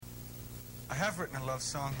I have written a love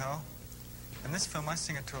song, though. In this film, I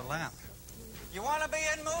sing it to a lamp. You want to be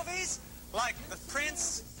in movies? Like The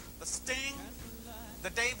Prince, The Sting, The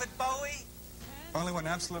David Bowie? Only when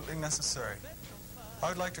absolutely necessary. I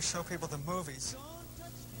would like to show people the movies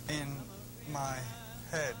in my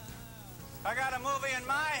head. I got a movie in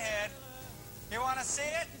my head. You want to see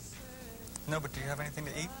it? No, but do you have anything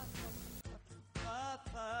to eat? Run,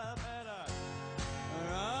 run,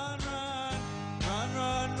 run,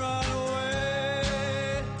 run, run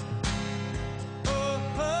away. Oh,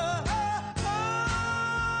 oh, oh, oh.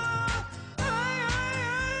 Ay,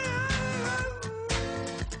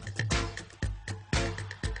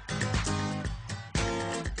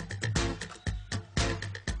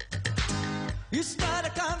 You start a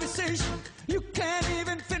conversation, you can't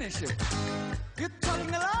even finish it. You're talking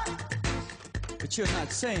a lot, but you're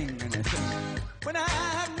not saying anything. When I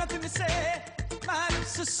have nothing to say, my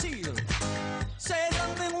lips are sealed. Say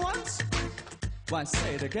something once, why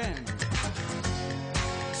say it again?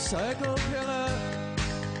 Psycho killer,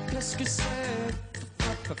 qu'est-ce que c'est?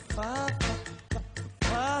 Better run,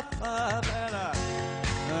 run,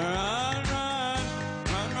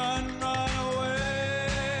 run, run, run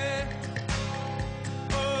away.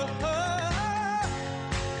 Oh, oh,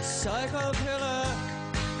 oh. Psycho killer,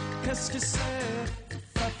 qu'est-ce que c'est?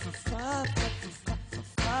 Better run,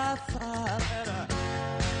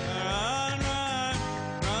 run,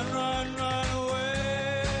 run, run, run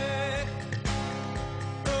away.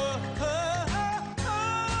 Oh, oh, oh, oh.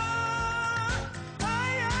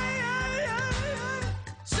 Ay, ay, ay, ay, ay.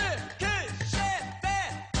 Ce que j'ai fait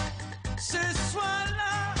ce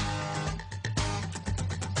soir-là,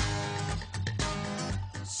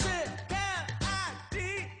 ce qu'elle a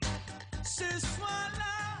dit ce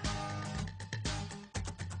soir-là.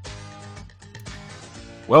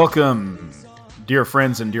 Welcome, dear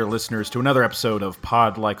friends and dear listeners, to another episode of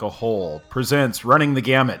Pod Like a Whole presents Running the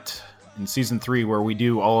Gamut in Season 3, where we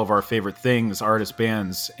do all of our favorite things, artists,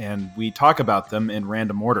 bands, and we talk about them in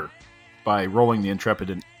random order by rolling the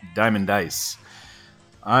intrepid diamond dice.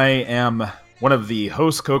 I am one of the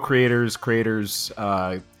hosts, co-creators, creators,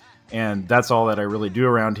 and that's all that I really do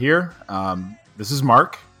around here. This is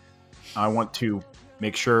Mark. I want to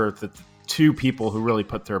make sure that the two people who really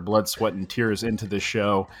put their blood, sweat, and tears into this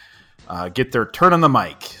show get their turn on the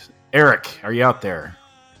mic. Eric, are you out there?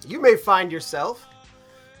 You may find yourself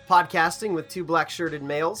podcasting with two black-shirted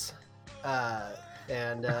males,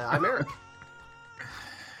 and I'm Eric.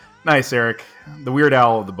 Nice, Eric. The Weird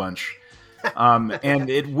Owl of the bunch. And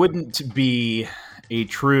it wouldn't be a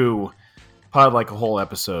true Pod Like a Whole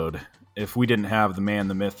episode if we didn't have the man,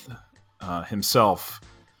 the myth himself,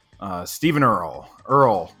 Stephen Earle.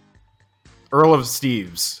 Earl of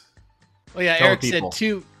Steves. Well, yeah, Tell Eric people.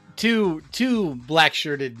 said two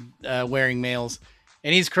black-shirted wearing males,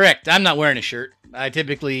 and he's correct. I'm not wearing a shirt. I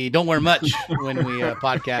typically don't wear much when we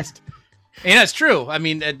podcast. And that's true. I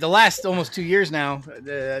mean, the last almost 2 years now,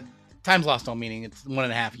 time's lost all meaning. It's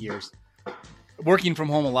 1.5 years. Working from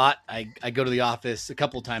home a lot. I go to the office a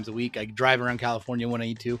couple times a week. I drive around California when I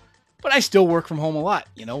need to, but I still work from home a lot.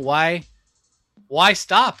 You know, why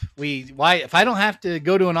stop? Why if I don't have to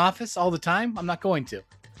go to an office all the time, I'm not going to.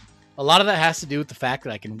 A lot of that has to do with the fact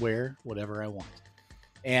that I can wear whatever I want.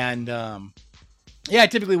 And I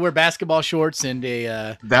typically wear basketball shorts and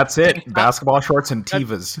a That's it. Basketball shorts and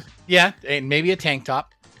Tevas. Yeah, and maybe a tank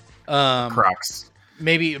top. Crocs.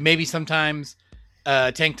 Maybe sometimes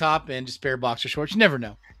tank top and just a pair of boxer shorts. You never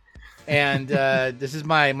know. And this is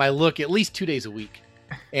my look at least 2 days a week.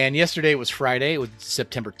 And yesterday was Friday. It was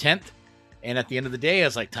September 10th. And at the end of the day, I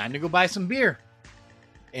was like, time to go buy some beer.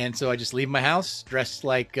 And so I just leave my house dressed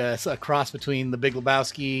like a cross between the Big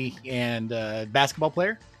Lebowski and a basketball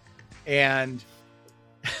player. And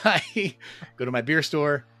I go to my beer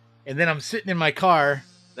store. And then I'm sitting in my car,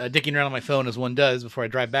 dicking around on my phone as one does before I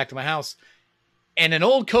drive back to my house. And an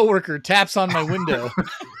old coworker taps on my window.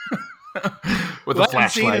 With a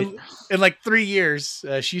flashlight. In like 3 years.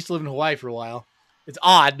 She used to live in Hawaii for a while. It's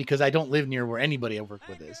odd because I don't live near where anybody I work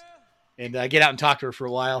with is. And I get out and talk to her for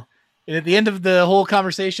a while. And at the end of the whole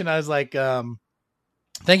conversation, I was like,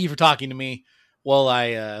 thank you for talking to me while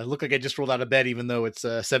I look like I just rolled out of bed, even though it's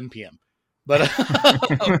 7 p.m. But I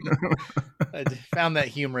found that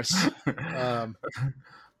humorous.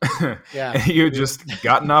 Yeah. You just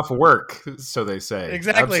gotten off work, so they say.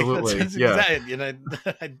 Exactly. Absolutely. That's yeah. exactly. And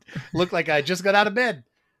I look like I just got out of bed.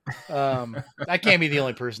 I can't be the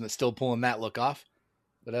only person that's still pulling that look off.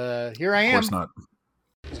 But here I am. Of course not.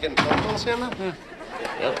 He's getting comfortable, Sam?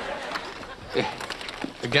 Yep.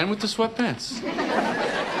 Again with the sweatpants.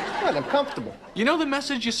 What? I'm comfortable. You know the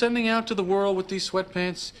message you're sending out to the world with these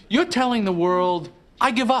sweatpants? You're telling the world,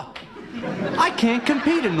 I give up. I can't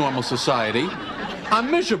compete in normal society. I'm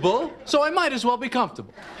miserable, so I might as well be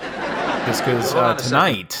comfortable. Just because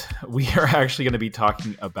tonight we are actually going to be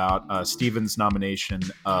talking about Steven's nomination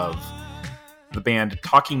of the band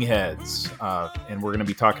Talking Heads, and we're going to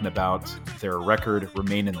be talking about their record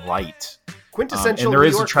 "Remain in Light." Quintessential. And there New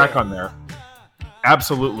is York a track band. on there.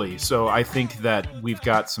 Absolutely. So I think that we've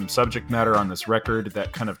got some subject matter on this record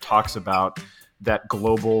that kind of talks about that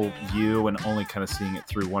global view and only kind of seeing it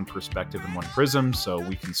through one perspective and one prism. So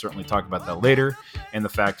we can certainly talk about that later. And the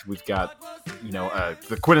fact we've got,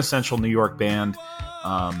 the quintessential New York band.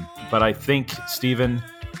 But I think, Steven,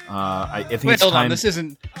 I think Wait, it's hold time. on. This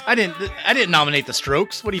isn't. I didn't nominate the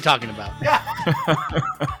Strokes. What are you talking about?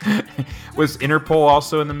 Was Interpol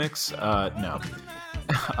also in the mix? No.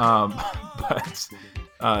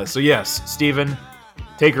 So yes, Steven,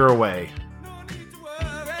 take her away.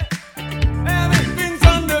 Everything's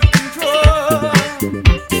under control.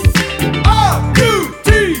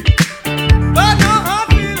 R-U-T. I know our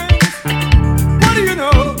feelings. What do you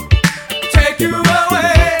know? Take you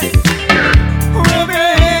away. We'll be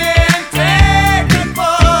taken for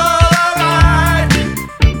a ride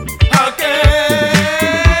again.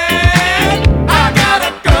 I got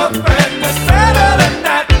a girlfriend that's better than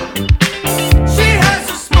that. She has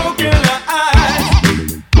a smoke in her eyes.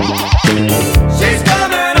 She's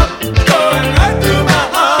coming up, going right through my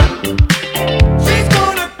heart. She's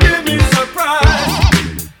gonna give me surprise.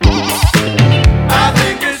 I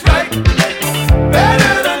think it's right,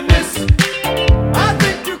 better than this. I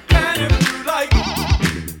think you can if you like.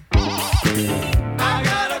 I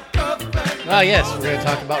got a girlfriend. Oh yes, we're going to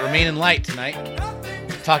talk about "Remain in Light" tonight.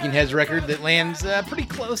 Talking Heads record that lands pretty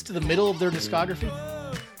close to the middle of their discography,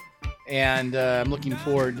 and I'm looking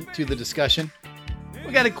forward to the discussion.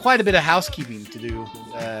 We got quite a bit of housekeeping to do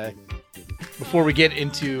before we get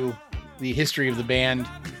into the history of the band,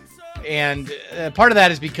 and part of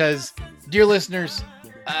that is because, dear listeners,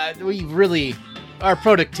 our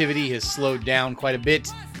productivity has slowed down quite a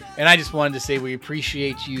bit, and I just wanted to say we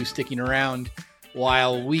appreciate you sticking around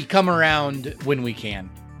while we come around when we can.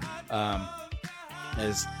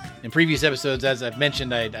 As in previous episodes, as I've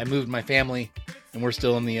mentioned, I moved my family, and we're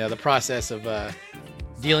still in the process of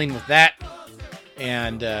dealing with that.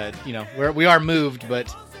 And we are moved,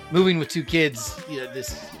 but moving with two kids,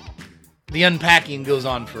 the unpacking goes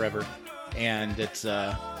on forever, and it's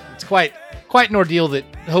quite an ordeal that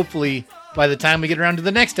hopefully by the time we get around to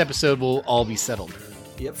the next episode, we'll all be settled.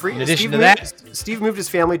 Yep. In addition to that, Steve moved his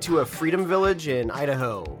family to a freedom village in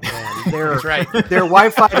Idaho, and their That's right. their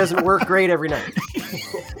Wi-Fi doesn't work great every night.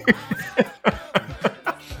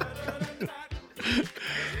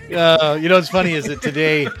 What's funny is that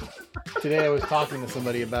today I was talking to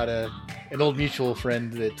somebody about an old mutual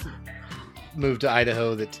friend that moved to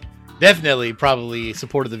Idaho that definitely probably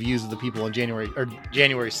supported the views of the people on January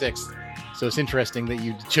 6th. So it's interesting that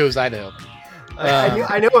you chose Idaho.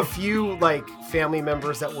 I know a few family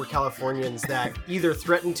members that were Californians that either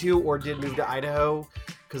threatened to or did move to Idaho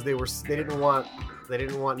because they didn't want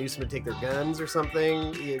Newsom to take their guns or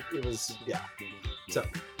something. It was So.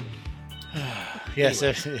 Yes,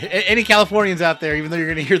 any Californians out there, even though you're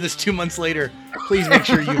going to hear this 2 months later, please make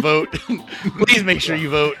sure you vote. Please make sure you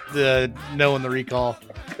vote no in the recall.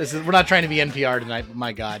 We're not trying to be NPR tonight, but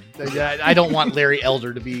my God, I don't want Larry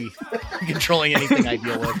Elder to be controlling anything I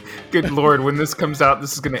deal with. Good Lord, when this comes out,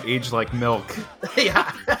 this is going to age like milk.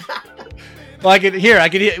 Yeah. Well,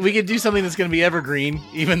 we could do something that's going to be evergreen,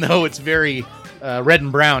 even though it's very red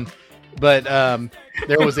and brown. But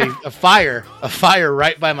there was a fire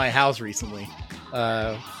right by my house recently,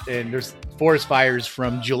 and there's forest fires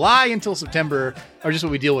from July until September are just what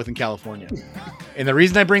we deal with in California. And the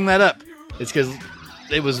reason I bring that up is because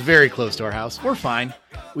it was very close to our house. We're fine.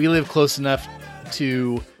 We live close enough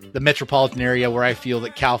to the metropolitan area where I feel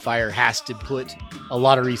that CAL FIRE has to put a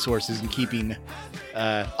lot of resources in keeping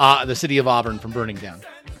the city of Auburn from burning down.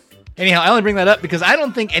 Anyhow, I only bring that up because I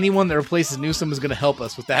don't think anyone that replaces Newsom is going to help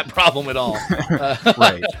us with that problem at all.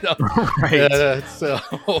 Right.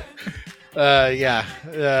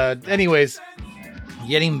 Right. Anyways,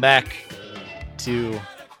 getting back to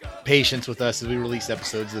patience with us as we release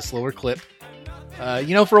episodes, the slower clip.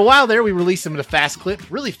 For a while there, we released them at a fast clip,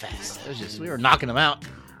 really fast. We were knocking them out.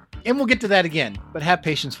 And we'll get to that again, but have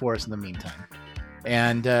patience for us in the meantime.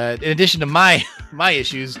 And in addition to my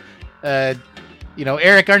issues,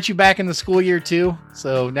 Eric, aren't you back in the school year too?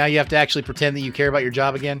 So now you have to actually pretend that you care about your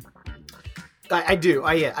job again? I do.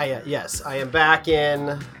 Yes, I am back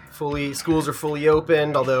in fully. Schools are fully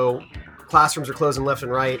opened, although classrooms are closing left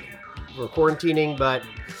and right. We're quarantining, but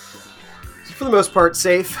for the most part,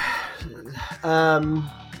 safe.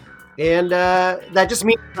 And that just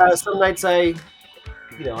means some nights I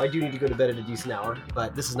do need to go to bed at a decent hour,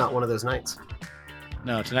 but this is not one of those nights.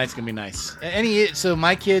 No, tonight's gonna be nice. So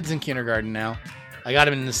my kid's in kindergarten now. I got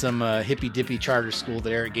him into some hippy dippy charter school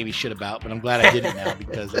that Eric gave me shit about, but I'm glad I did it now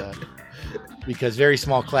because very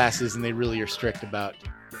small classes and they really are strict about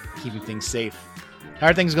keeping things safe. How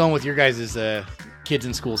are things going with your guys' kids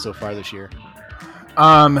in school so far this year?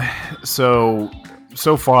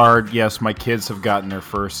 So far, yes, my kids have gotten their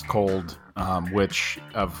first cold, which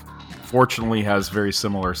fortunately has very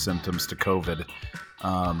similar symptoms to COVID.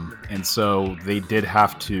 And so they did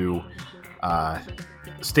have to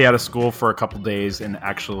stay out of school for a couple days and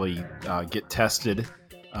actually get tested,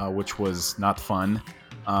 which was not fun.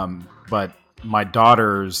 But my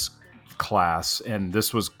daughter's class, and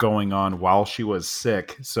this was going on while she was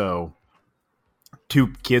sick, so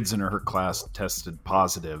 2 kids in her class tested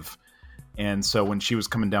positive. And so when she was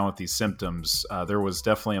coming down with these symptoms, there was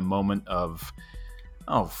definitely a moment of,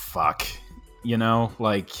 oh, fuck,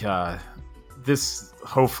 this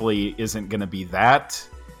hopefully isn't going to be that.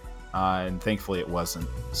 And thankfully it wasn't.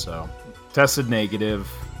 So tested negative,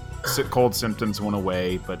 cold symptoms went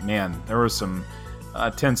away, but man, there were some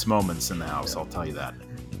tense moments in the house, I'll tell you that.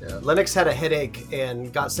 Lennox had a headache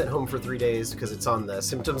and got sent home for 3 days because it's on the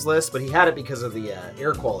symptoms list, but he had it because of the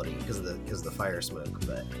air quality, because of the fire smoke.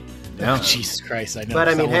 But yeah. Jesus Christ, I know. But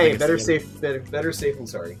I mean, hey, better safe than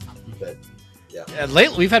sorry. But yeah.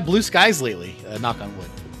 Lately, we've had blue skies lately. Knock on wood.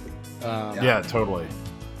 Yeah, totally.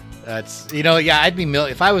 That's I'd be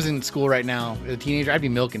if I was in school right now, a teenager, I'd be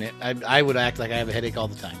milking it. I would act like I have a headache all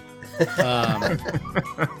the time.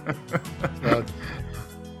 So,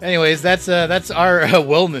 anyways, that's our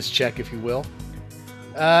wellness check, if you will.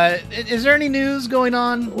 Is there any news going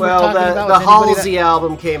on? Well, the Halsey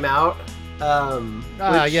album came out.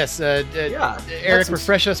 Yes. Eric,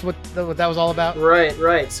 refresh us what that was all about.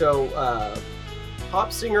 Right. So,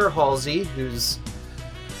 pop singer Halsey, who's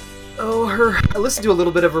I listened to a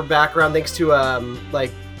little bit of her background thanks to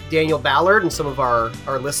Daniel Ballard, and some of our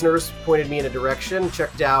listeners pointed me in a direction.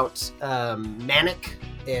 Checked out Manic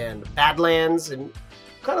and Badlands, and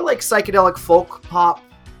kind of like psychedelic folk pop.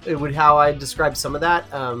 It would how I describe some of that.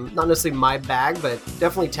 Not necessarily my bag, but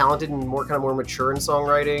definitely talented and more mature in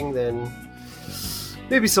songwriting than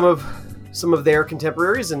maybe some of their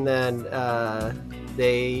contemporaries. And then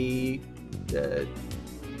they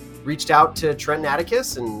reached out to Trent and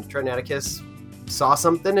Atticus, and Trent and Atticus saw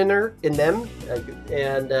something in them,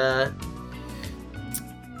 and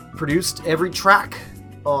produced every track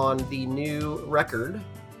on the new record,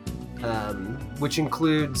 which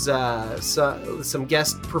includes some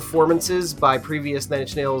guest performances by previous Nine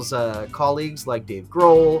Inch Nails colleagues like Dave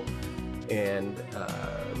Grohl and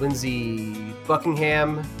Lindsey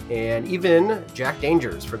Buckingham, and even Jack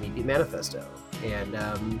Dangers from EP Manifesto. And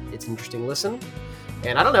it's an interesting listen.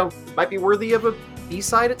 And I don't know, it might be worthy of a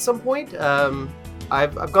B-side at some point.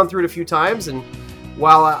 I've gone through it a few times, and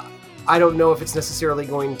while I don't know if it's necessarily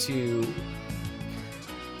going to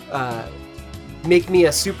make me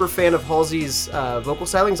a super fan of Halsey's vocal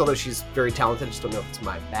stylings, although she's very talented, I just don't know if it's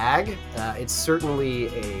my bag. It's certainly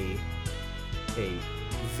a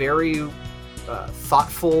very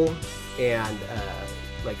thoughtful and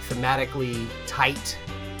thematically tight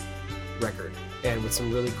record, and with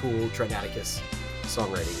some really cool Trent Atticus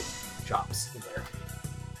songwriting chops in there.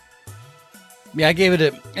 Yeah, I gave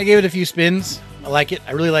it a few spins. I like it.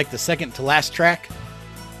 I really like the second to last track.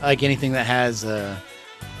 I like anything that has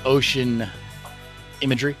ocean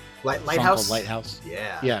imagery. Lighthouse? Called Lighthouse.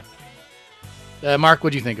 Yeah. Mark,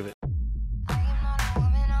 what do you think of it?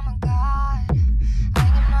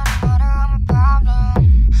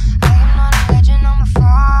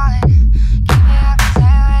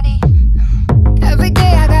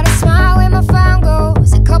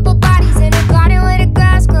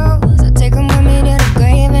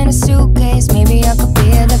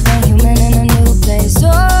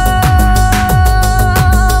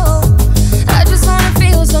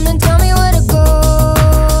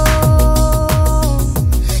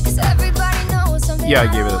 Yeah, I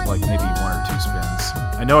gave it maybe 1 or 2 spins.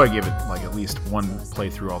 I know I gave it at least 1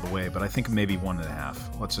 playthrough all the way, but I think maybe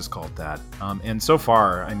 1.5. Let's just call it that. And so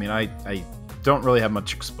far, I mean, I don't really have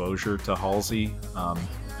much exposure to Halsey,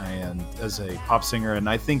 and as a pop singer, and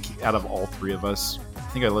I think out of all 3 of us, I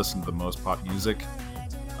think I listen to the most pop music,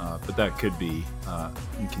 but that could be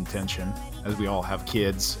in contention, as we all have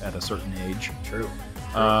kids at a certain age. True.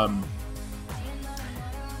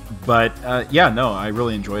 But I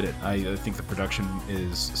really enjoyed it. I think the production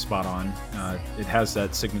is spot on. It has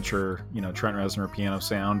that signature, Trent Reznor piano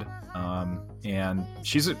sound, and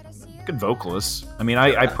she's a good vocalist. I mean,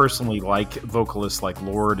 I personally like vocalists like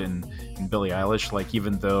Lorde and Billie Eilish. Like,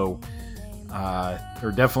 even though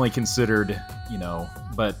they're definitely considered,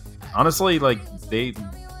 but honestly, like, they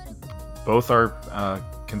both are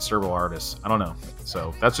considerable artists. I don't know.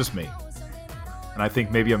 So that's just me. And I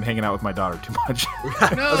think maybe I'm hanging out with my daughter too much.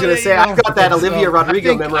 I was going to say, I've got that Olivia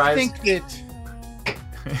Rodrigo memorized.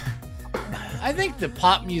 I think the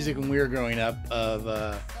pop music when we were growing up of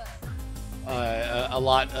a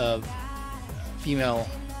lot of female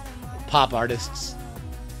pop artists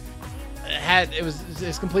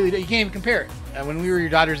it's completely, you can't even compare it. When we were your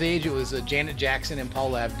daughter's age, it was Janet Jackson and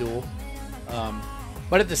Paula Abdul.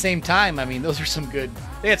 But at the same time, I mean, they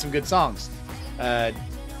had some good songs.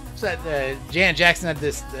 Janet Jackson had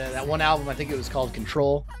that one album, I think it was called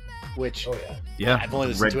Control, which I've only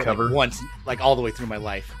listened to it like once, like all the way through my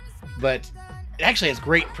life. But it actually has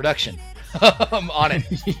great production on it.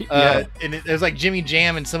 And it was like Jimmy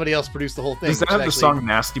Jam and somebody else produced the whole thing. Does that have the song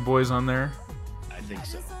Nasty Boys on there? I think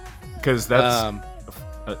so. Because that's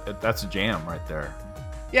a jam right there.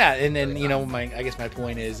 Yeah, and then I guess my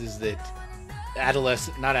point is that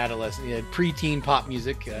preteen pop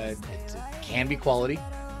music, it can be quality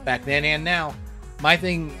back then and now. My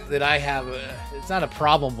thing that I have, it's not a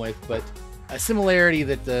problem with, but a similarity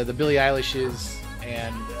that the Billie Eilishes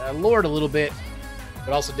and Lorde a little bit,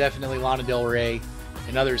 but also definitely Lana Del Rey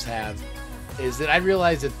and others have, is that I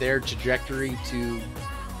realize that their trajectory to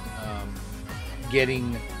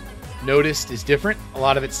getting noticed is different. A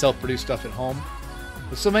lot of it's self-produced stuff at home,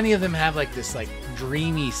 but so many of them have like this like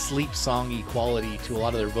dreamy, sleep songy quality to a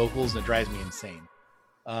lot of their vocals, and it drives me insane.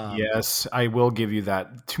 Yes, I will give you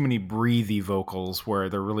that. Too many breathy vocals where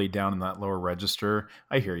they're really down in that lower register.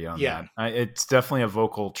 I hear you on that. It's definitely a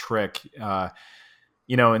vocal trick.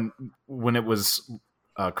 And when it was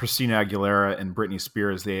Christina Aguilera and Britney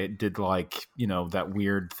Spears, they did like, that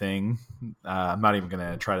weird thing. I'm not even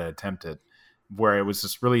going to try to attempt it, where it was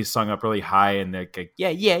just really sung up really high and they're like,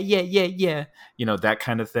 yeah, that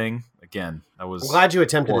kind of thing. Again, I was glad you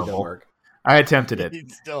attempted it, though, Mark. I attempted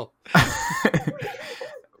it. Still.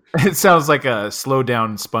 It sounds like a slow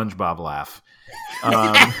down SpongeBob laugh.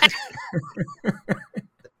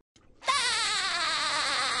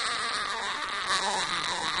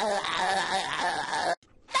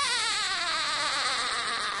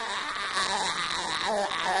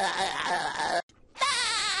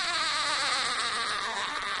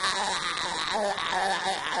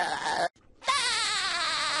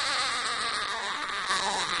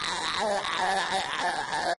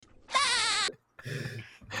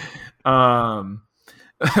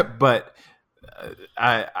 But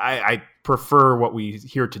I prefer what we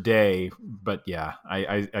hear today. But yeah,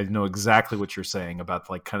 I know exactly what you're saying about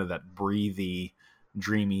like kind of that breathy,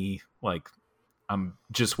 dreamy, like I'm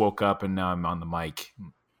just woke up and now I'm on the mic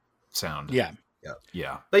sound. Yeah.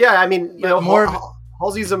 But yeah, I mean,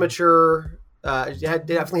 Halsey's a mature.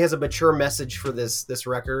 Definitely has a mature message for this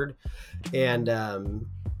record, and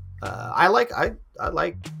I like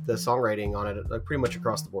the songwriting on it, like pretty much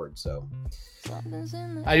across the board. So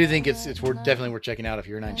I do think it's definitely worth checking out if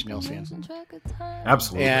you're a Nine Inch Nails fan.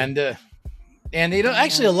 Absolutely. And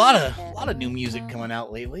actually a lot of new music coming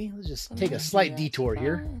out lately. Let's just take a slight detour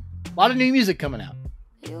here. A lot of new music coming out.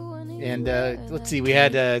 And let's see, we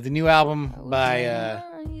had the new album by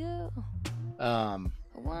I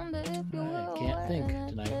can't think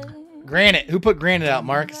tonight. Granite. Who put Granite out,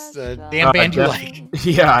 Mark? It's the damn band you like.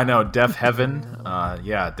 Yeah, I know. Deafheaven.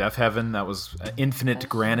 Deafheaven. That was Infinite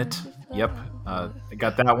Granite. Yep. I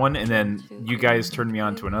got that one. And then you guys turned me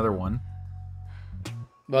on to another one.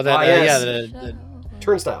 Well, the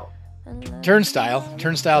Turnstile.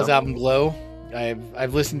 Turnstile's album Glow.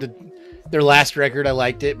 I've listened to their last record. I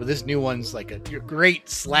liked it, but this new one's like a great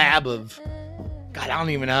slab of. God, I don't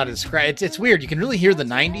even know how to describe it. It's weird. You can really hear the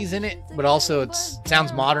 90s in it, but also it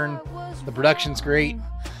sounds modern. The production's great.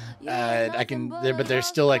 But they're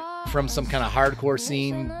still like from some kind of hardcore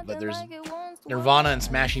scene, but there's Nirvana and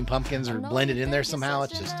Smashing Pumpkins are blended in there somehow.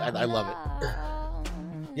 It's just, I love it.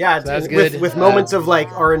 Yeah, that's good. With moments of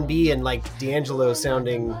like R&B and like D'Angelo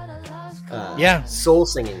sounding, soul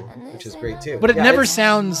singing, which is great too. But it never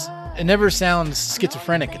sounds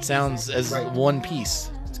schizophrenic. It sounds as one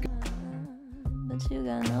piece. You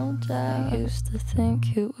got no doubt. I used to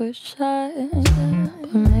think you were shy,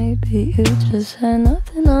 but maybe Maybe you just had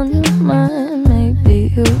nothing on your mind.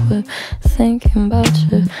 Maybe you were thinking about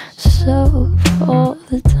yourself all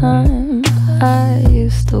the time. I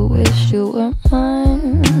used to wish you were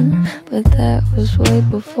mine, but that was way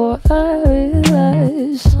before I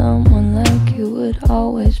realized someone like you would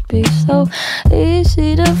always be so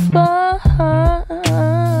easy to find.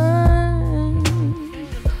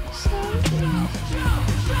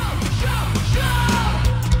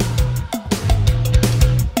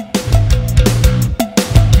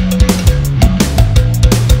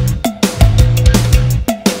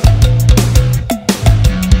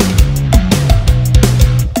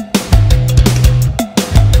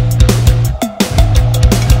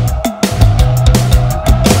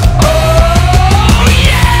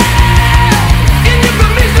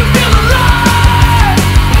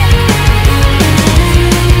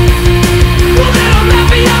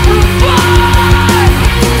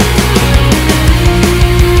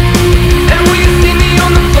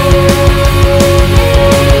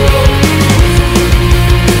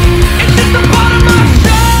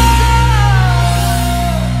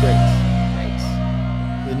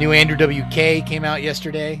 Andrew WK came out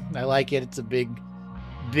yesterday. I like it. It's a big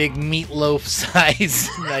meatloaf size.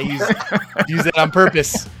 I use that on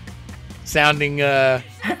purpose. Sounding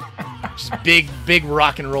just big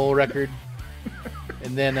rock and roll record.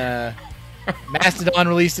 And then Mastodon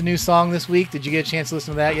released a new song this week. Did you get a chance to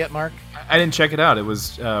listen to that yet, Mark? I didn't check it out. It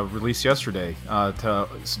was released yesterday. So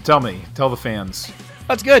tell the fans.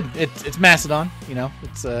 That's good. It's Mastodon. You know,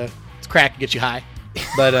 it's crack to get you high.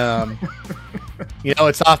 But you know,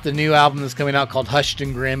 it's off the new album that's coming out called Hushed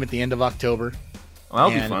and Grim at the end of October. Well,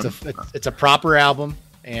 that'll be fun. It's a proper album,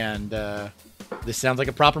 and this sounds like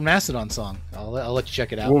a proper Mastodon song. I'll let you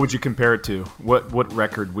check it out. What would you compare it to? What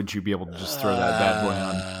record would you be able to just throw that bad boy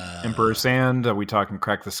on? Emperor Sand? Are we talking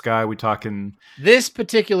Crack the Sky? Are we talking... This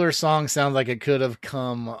particular song sounds like it could have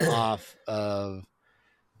come off of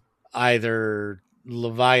either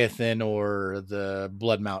Leviathan or the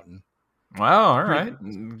Blood Mountain. Wow, all right.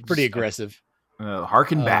 Pretty aggressive.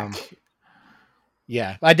 Harken back.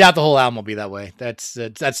 Yeah, I doubt the whole album will be that way. That's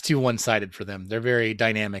too one-sided for them. They're very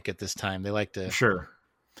dynamic at this time. They like to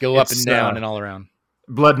go up and down and all around.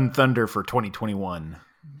 Blood and Thunder for 2021.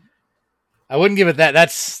 I wouldn't give it that.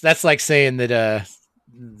 That's like saying that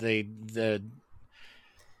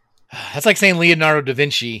that's like saying Leonardo da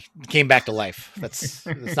Vinci came back to life. That's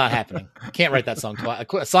not happening. You can't write that song twice.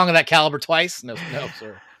 A song of that caliber twice? No,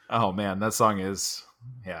 sir. Oh man, that song is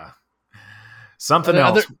something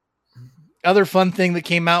else. Other fun thing that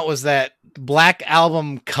came out was that Black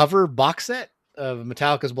Album cover box set of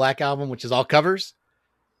Metallica's Black Album, which is all covers,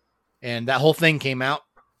 and that whole thing came out.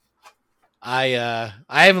 I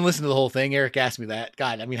haven't listened to the whole thing. Eric asked me that.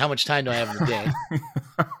 God, I mean, how much time do I have in the day?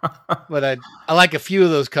 But I like a few of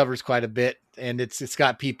those covers quite a bit, and it's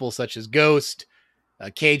got people such as Ghost,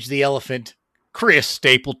 Cage the Elephant, Chris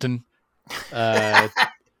Stapleton,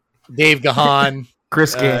 Dave Gahan,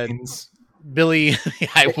 Chris Gaines, Billy.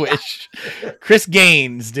 I wish Chris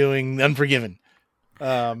Gaines doing Unforgiven.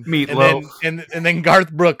 Meatloaf, and then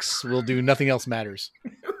Garth Brooks will do Nothing Else Matters.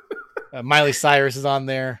 Miley Cyrus is on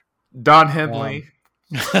there. Don Henley.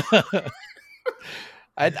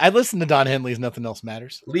 I'd listen to Don Henley's Nothing Else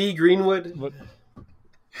Matters. Lee Greenwood.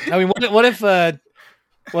 I mean, what if Turn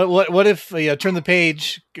the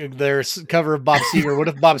Page, their cover of Bob Seger? What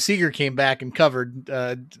if Bob Seger came back and covered,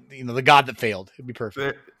 The God That Failed? It'd be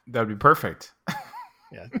perfect. That'd be perfect.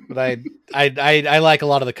 Yeah, but I like a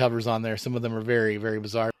lot of the covers on there. Some of them are very, very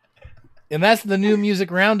bizarre. And that's the new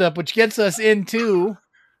music roundup, which gets us into.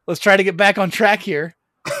 Let's try to get back on track here.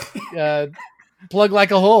 Plug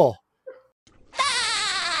Like a Hole.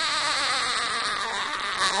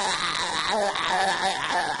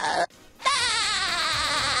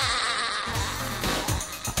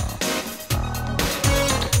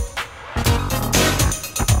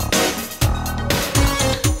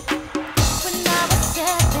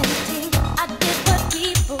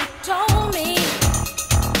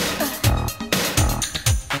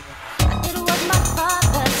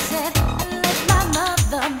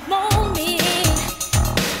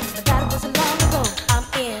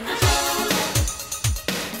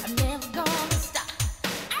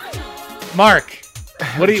 Mark,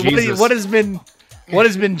 what has been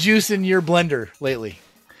juicing your blender lately?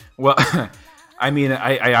 Well, I mean,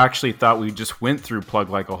 I actually thought we just went through Plug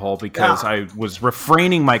Like a Hole because I was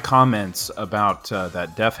refraining my comments about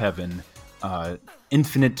that Deaf Heaven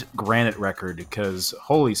Infinite Granite record because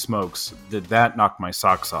holy smokes, did that knock my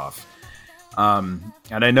socks off. And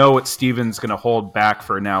I know what Steven's going to hold back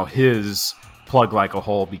for now his Plug Like a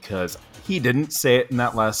Hole because he didn't say it in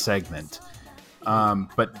that last segment.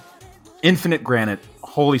 But Infinite Granite,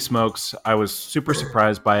 holy smokes, I was super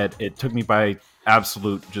surprised by it. It took me by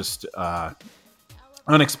absolute just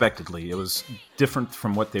unexpectedly. It was different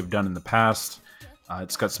from what they've done in the past.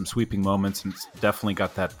 It's got some sweeping moments, and it's definitely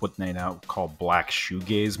got that what they now call black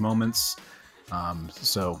shoegaze moments.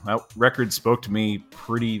 So that record spoke to me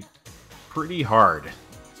pretty hard.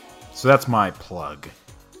 So that's my plug.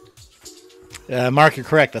 Mark, you're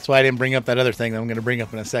correct. That's why I didn't bring up that other thing that I'm going to bring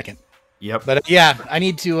up in a second. Yep. But I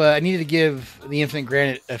needed to give the Infinite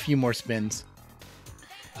Granite a few more spins.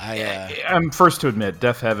 I'm first to admit,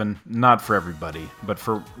 Deaf Heaven, not for everybody, but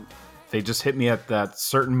they just hit me at that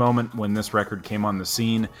certain moment when this record came on the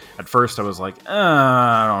scene. At first, I was like,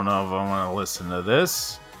 I don't know if I want to listen to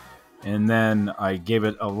this. And then I gave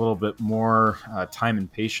it a little bit more time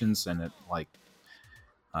and patience, and it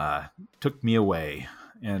took me away.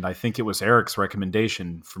 And I think it was Eric's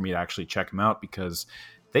recommendation for me to actually check them out because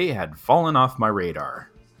they had fallen off my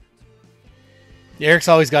radar. Eric's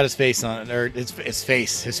always got his face on it, or his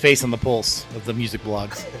face on the pulse of the music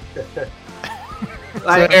blogs.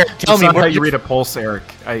 Eric, tell me how you read a pulse, Eric.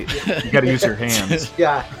 You got to use your hands.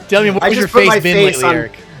 Yeah. Tell me what your face been lately,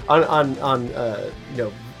 Eric. On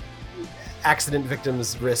accident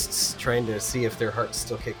victims' wrists, trying to see if their heart's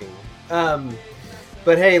still kicking.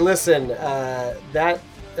 But hey, listen, that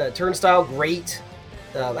Turnstile, great.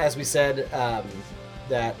 As we said,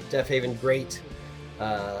 that Deaf Haven, great.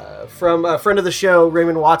 From a friend of the show,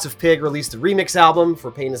 Raymond Watts of Pig, released a remix album for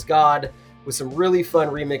Pain is God with some really fun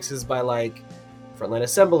remixes by like Frontline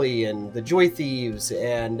Assembly and the Joy Thieves,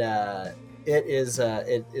 and it is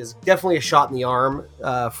definitely a shot in the arm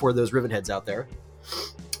for those Rivet heads out there.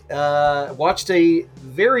 Watched a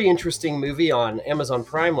very interesting movie on Amazon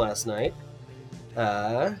Prime last night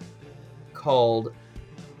called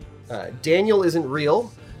Daniel Isn't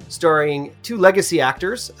Real, starring two legacy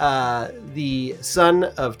actors, the son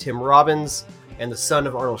of Tim Robbins and the son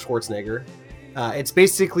of Arnold Schwarzenegger. It's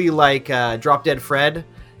basically like Drop Dead Fred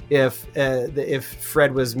if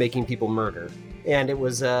Fred was making people murder. And it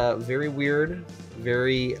was a very weird,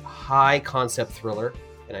 very high concept thriller,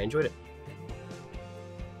 and I enjoyed it.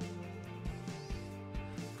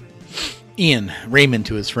 Ian, Raymond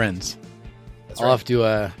to his friends. I'll have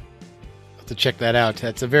to check that out.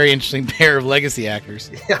 That's a very interesting pair of legacy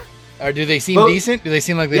actors. Yeah. Or do they seem decent? Do they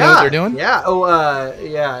seem like they know what they're doing? Yeah.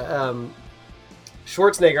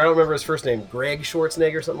 Schwarzenegger, I don't remember his first name, Greg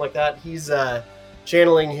Schwarzenegger, something like that. He's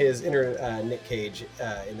channeling his inner Nick Cage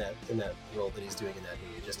in that role that he's doing in that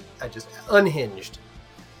movie. Just unhinged.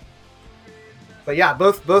 But yeah,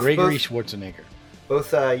 both Gregory Schwarzenegger.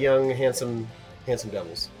 Both young, handsome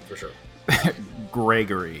devils for sure.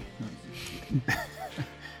 Gregory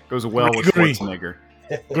goes well with Schwarzenegger.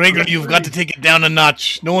 Gregory, you've got to take it down a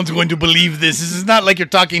notch. No one's going to believe this. This is not like you're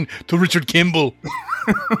talking to Richard Kimball.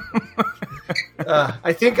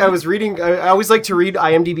 I think I was reading. I always like to read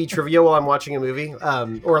IMDb trivia while I'm watching a movie,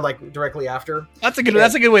 or like directly after. That's a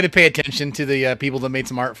good way to pay attention to the people that made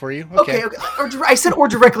some art for you. Okay. I said or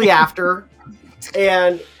directly after,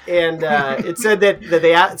 and it said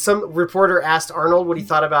that some reporter asked Arnold what he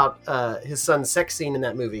thought about his son's sex scene in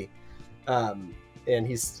that movie. And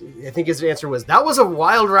I think his answer was, "That was a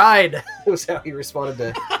wild ride." It was how he responded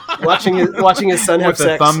to watching his son have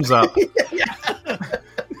sex. Thumbs up.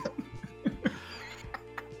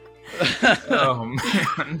 Oh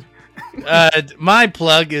man. My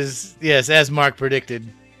plug is, yes, as Mark predicted,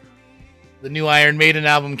 the new Iron Maiden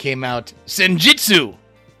album came out, Senjutsu.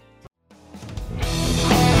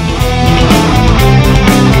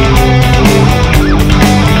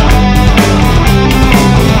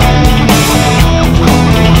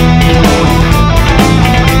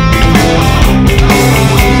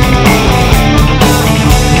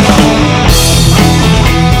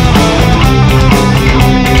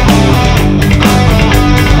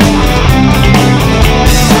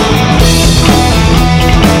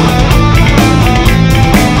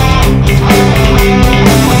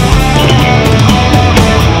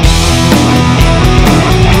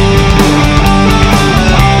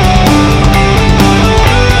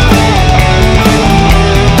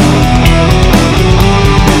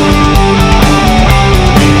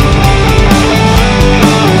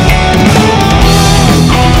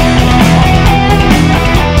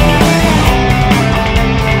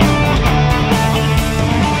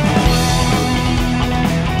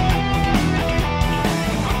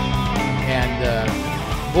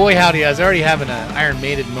 Boy, howdy, I was already having an Iron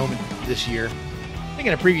Maiden moment this year. I think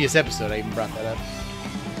in a previous episode I even brought that up.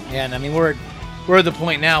 And I mean, we're at the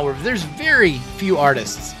point now where there's very few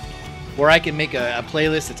artists where I can make a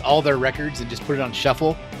playlist that's all their records and just put it on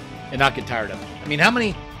shuffle and not get tired of it. I mean, how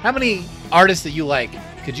many artists that you like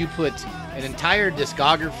could you put an entire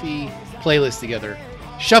discography playlist together,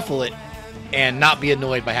 shuffle it, and not be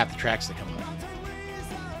annoyed by half the tracks that come up?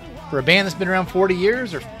 For a band that's been around 40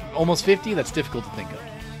 years or almost 50, that's difficult to think of.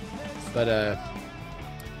 But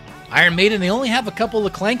Iron Maiden, they only have a couple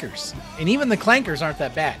of clankers, and even the clankers aren't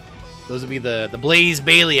that bad. Those would be the Blaze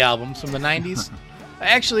Bayley albums from the 90s.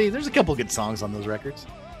 Actually, there's a couple good songs on those records.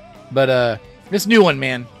 But this new one,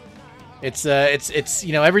 man, it's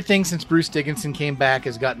everything since Bruce Dickinson came back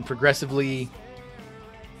has gotten progressively.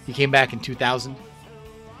 He came back in 2000,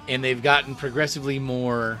 and they've gotten progressively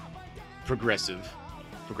more progressively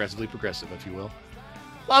progressive, if you will.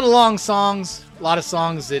 A lot of long songs, a lot of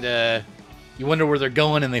songs that you wonder where they're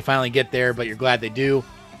going, and they finally get there, but you're glad they do.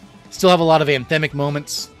 Still have a lot of anthemic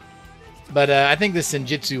moments, but I think this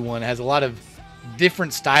Senjutsu one has a lot of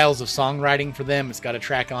different styles of songwriting for them. It's got a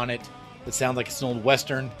track on it that sounds like it's an old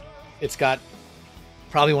Western. It's got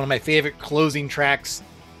probably one of my favorite closing tracks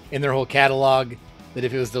in their whole catalog, that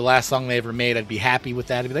if it was the last song they ever made, I'd be happy with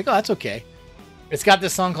that. I'd be like, oh, that's okay. It's got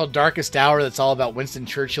this song called Darkest Hour that's all about Winston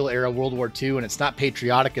Churchill era World War II, and it's not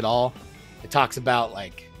patriotic at all. It talks about,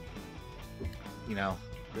 like, the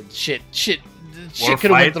shit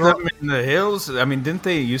could have went the wrong in the hills. I mean, didn't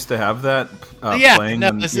they used to have that playing?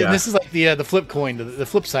 No, this is like the flip coin, the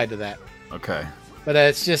flip side to that. Okay. But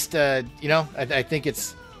it's just, I think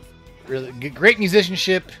it's really great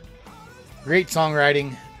musicianship, great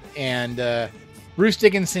songwriting, and Bruce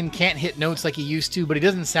Dickinson can't hit notes like he used to, but he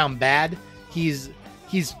doesn't sound bad. He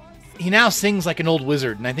now sings like an old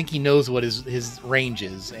wizard, and I think he knows what his range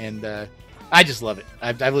is, and I just love it.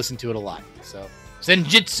 I've listened to it a lot. So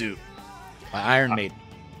Senjutsu by Iron Maiden.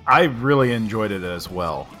 I really enjoyed it as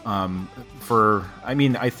well.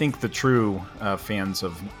 I think the true fans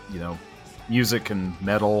of music and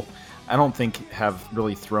metal, I don't think have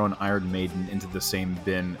really thrown Iron Maiden into the same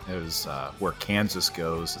bin as where Kansas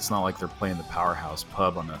goes. It's not like they're playing the Powerhouse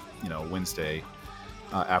Pub on a Wednesday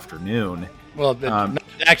afternoon. Well,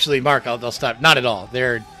 actually, Mark, I'll stop. Not at all.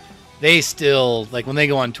 They still, like, when they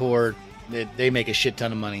go on tour, they make a shit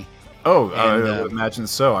ton of money. Oh, I imagine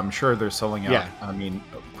so. I'm sure they're selling out. Yeah. I mean,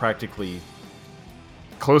 practically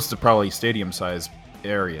close to probably stadium-sized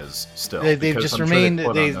areas still. They've just remained.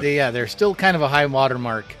 They're still kind of a high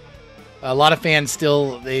watermark. A lot of fans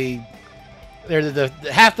still they're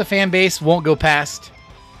half the fan base won't go past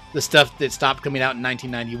the stuff that stopped coming out in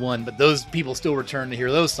 1991, but those people still return to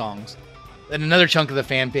hear those songs. Then another chunk of the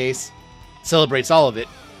fan base celebrates all of it.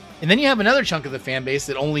 And then you have another chunk of the fan base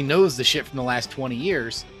that only knows the shit from the last 20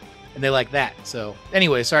 years, and they like that. So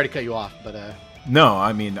anyway, sorry to cut you off, but no,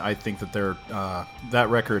 I mean, I think that that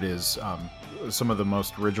record is some of the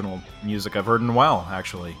most original music I've heard in a while,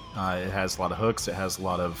 actually. It has a lot of hooks, it has a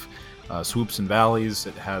lot of swoops and valleys,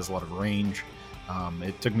 it has a lot of range.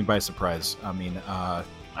 It took me by surprise. I mean,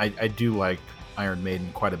 I do like Iron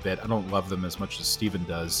Maiden quite a bit. I don't love them as much as Steven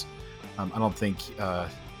does. I don't think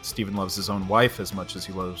Steven loves his own wife as much as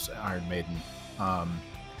he loves Iron Maiden.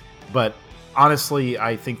 But honestly,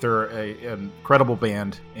 I think they're an incredible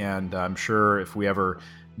band, and I'm sure if we ever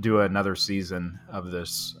do another season of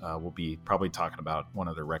this, we'll be probably talking about one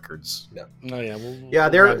of their records. Yeah. Oh yeah,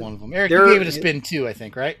 they're grab one of them. Eric, you gave it a spin too, I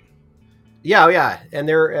think, right? Yeah, and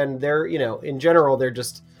they're in general they're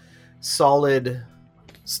just solid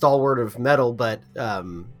stalwart of metal. But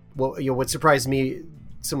what surprised me,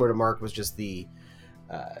 similar to Mark, was just the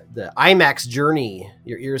IMAX journey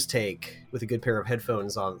your ears take with a good pair of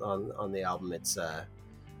headphones on the album. It's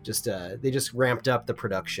they just ramped up the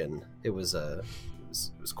production. It was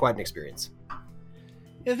quite an experience.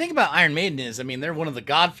 Yeah, the thing about Iron Maiden is, I mean, they're one of the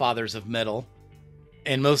godfathers of metal,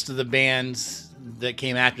 and most of the bands that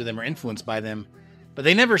came after them are influenced by them, but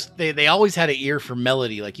they always had an ear for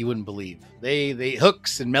melody like you wouldn't believe. They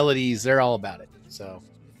hooks and melodies, they're all about it. So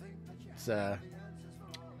it's a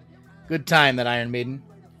good time, that Iron Maiden.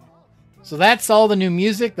 So that's all the new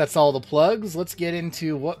music, that's all the plugs. Let's get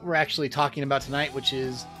into what we're actually talking about tonight, which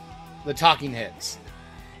is the Talking Heads.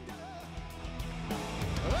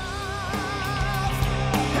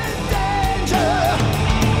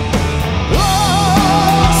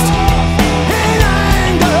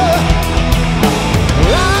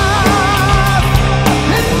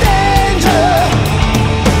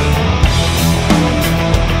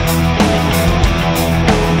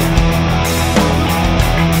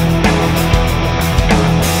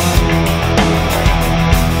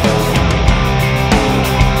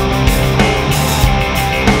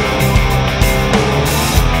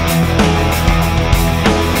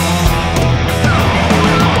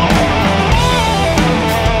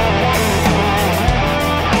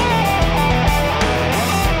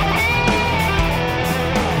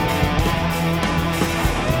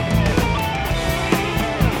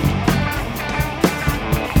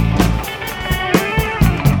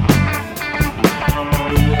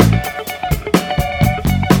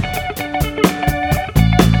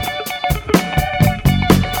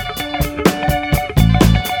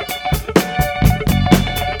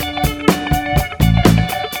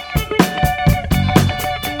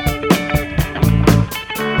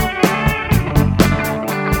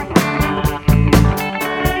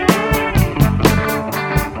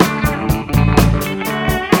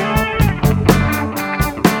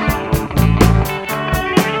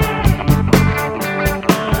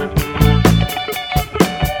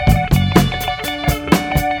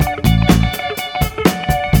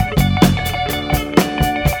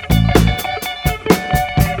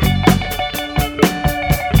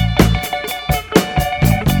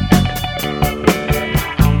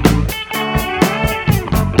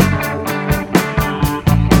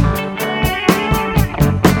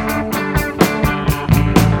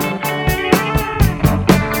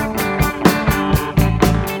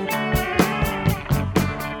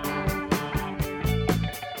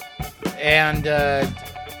 And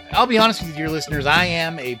I'll be honest with you, dear listeners, I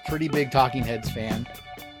am a pretty big Talking Heads fan.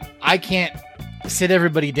 I can't sit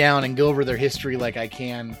everybody down and go over their history like I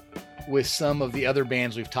can with some of the other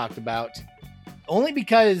bands we've talked about, only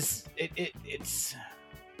because it's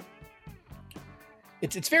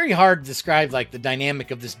very hard to describe like the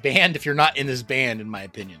dynamic of this band if you're not in this band, in my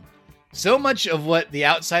opinion. So much of what the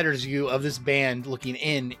outsider's view of this band looking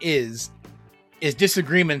in is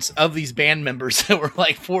disagreements of these band members that were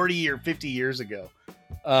like 40 or 50 years ago.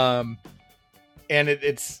 And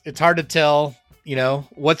it's hard to tell, you know,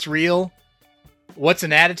 what's real, what's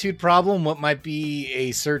an attitude problem, what might be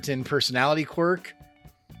a certain personality quirk,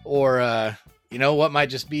 or, you know, what might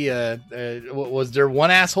just be was there one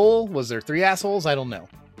asshole? Was there three assholes? I don't know.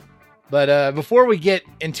 But before we get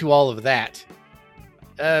into all of that,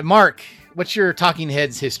 Mark, what's your Talking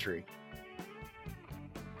Heads history?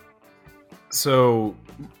 So,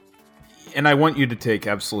 and I want you to take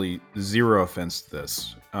absolutely zero offense to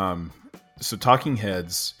this. So Talking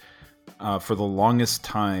Heads, for the longest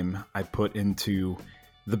time, I put into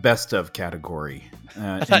the best of category.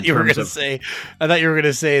 I thought you were going to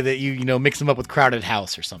say that you know, mix them up with Crowded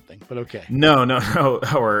House or something, but okay. No.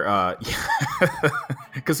 Or,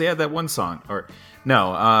 because they had that one song. Or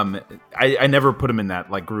no, I never put them in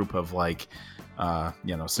that like group of like,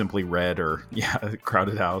 you know, Simply Red or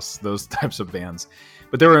Crowded House, those types of bands.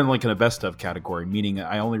 But they were in like in a best of category, meaning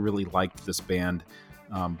I only really liked this band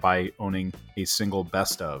by owning a single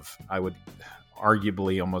best of. I would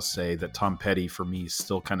arguably almost say that Tom Petty for me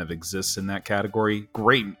still kind of exists in that category.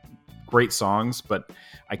 Great songs, but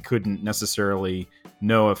I couldn't necessarily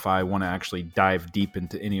know if I want to actually dive deep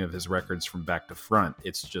into any of his records from back to front.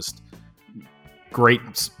 It's just great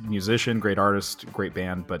musician, great artist, great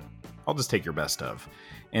band, but I'll just take your best of.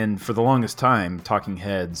 And for the longest time, Talking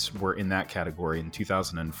Heads were in that category. In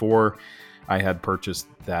 2004, I had purchased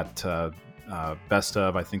that best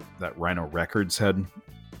of, I think that Rhino Records had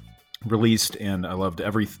released, and I loved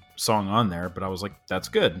every song on there, but I was like, that's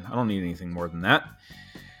good. I don't need anything more than that.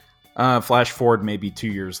 Flash forward maybe 2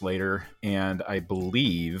 years later, and I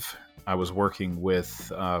believe I was working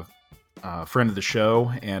with a friend of the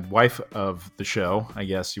show and wife of the show, I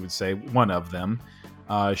guess you would say, one of them.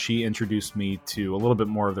 She introduced me to a little bit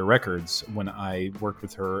more of their records when I worked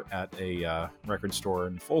with her at a record store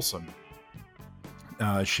in Folsom.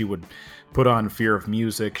 She would put on Fear of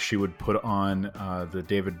Music. She would put on the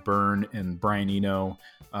David Byrne and Brian Eno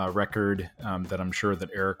record that I'm sure that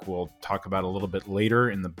Eric will talk about a little bit later,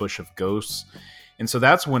 in the Bush of Ghosts. And so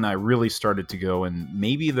that's when I really started to go, and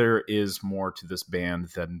maybe there is more to this band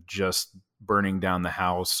than just Burning Down the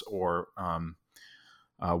House or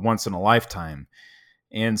Once in a Lifetime.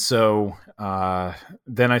 And so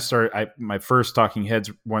then I started, my first Talking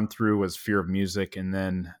Heads one through was Fear of Music. And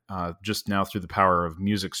then just now through the power of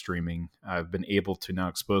music streaming, I've been able to now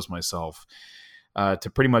expose myself to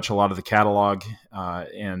pretty much a lot of the catalog.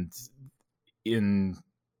 And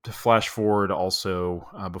to flash forward also,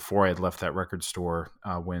 before I had left that record store,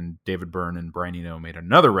 when David Byrne and Brian Eno made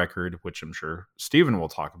another record, which I'm sure Steven will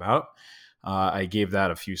talk about, I gave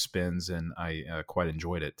that a few spins and I quite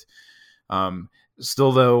enjoyed it.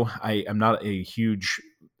 Still, though, I am not a huge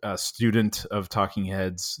student of Talking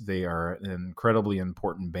Heads. They are an incredibly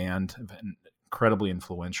important band, incredibly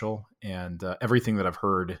influential, and everything that I've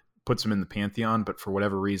heard puts them in the pantheon. But for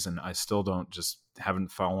whatever reason, I still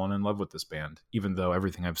haven't fallen in love with this band, even though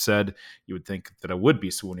everything I've said, you would think that I would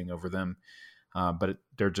be swooning over them. But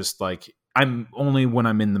they're just like, I'm only when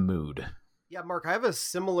I'm in the mood. Yeah, Mark, I have a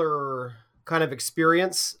similar kind of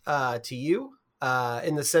experience to you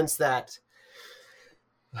in the sense that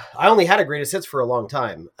I only had a greatest hits for a long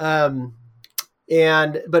time. But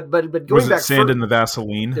going was it back, Sand in the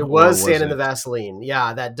Vaseline? It was Sand in the Vaseline.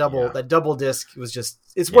 Yeah, that double disc was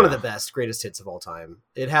it's one of the best greatest hits of all time.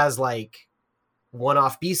 It has like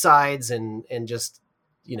one-off B-sides and just,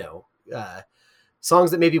 you know,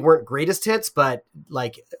 songs that maybe weren't greatest hits, but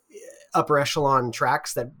like upper echelon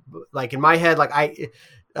tracks that, like in my head, like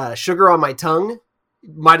Sugar on My Tongue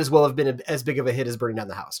might as well have been as big of a hit as Burning Down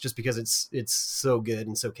the House, just because it's so good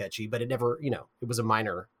and so catchy, but it never, you know, it was a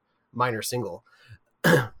minor single.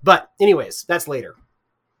 But anyways, that's later.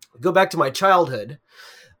 Go back to my childhood.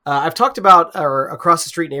 I've talked about our across the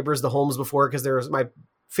street neighbors, the Holmes, before, because they're my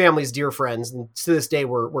family's dear friends, and to this day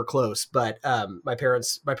we're close. But my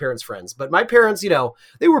parents' friends. But my parents, you know,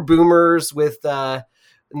 they were boomers with, and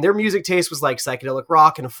their music taste was like psychedelic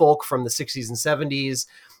rock and folk from the 60s and 70s.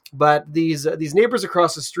 But these neighbors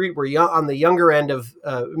across the street were on the younger end of,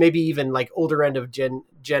 maybe even like older end of Gen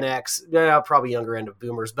X, probably younger end of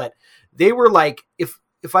boomers. But they were like, if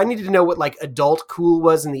I needed to know what like adult cool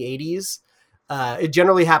was in the 80s, It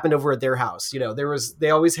generally happened over at their house. They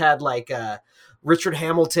always had like Richard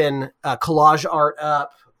Hamilton collage art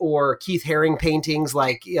up, or Keith Haring paintings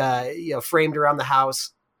like framed around the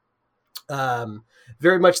house.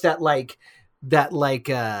 Very much that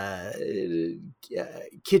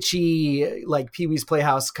kitschy, like Pee-wee's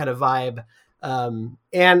Playhouse kind of vibe.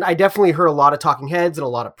 And I definitely heard a lot of Talking Heads and a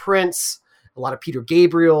lot of Prince, a lot of Peter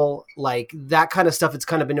Gabriel, like that kind of stuff. It's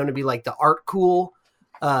kind of been known to be like the art cool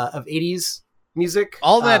of 80s music.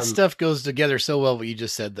 All that stuff goes together so well. What you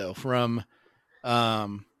just said, though, from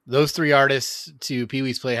those three artists to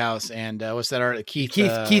Pee-wee's Playhouse and what's that art? Keith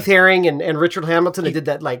Haring and Richard Hamilton. They did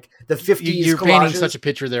that like the 50s. You're collages. Painting such a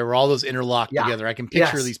picture there where all those interlock together. I can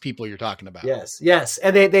picture these people you're talking about. Yes.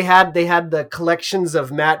 And they had the collections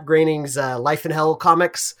of Matt Groening's Life in Hell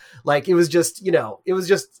comics. Like it was just,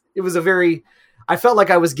 it was a very, I felt like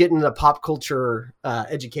I was getting a pop culture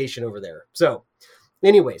education over there. So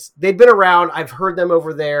anyways, they've been around. I've heard them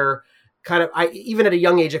over there. Kind of, even at a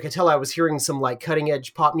young age, I could tell I was hearing some like cutting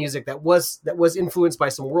edge pop music that was influenced by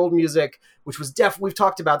some world music, which was we've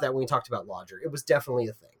talked about that when we talked about Lodger. It was definitely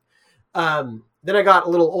a thing. Then I got a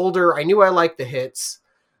little older. I knew I liked the hits.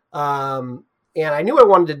 And I knew I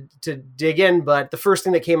wanted to dig in, but the first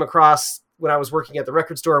thing that came across when I was working at the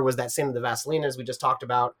record store was that Santa the Vaseline, as we just talked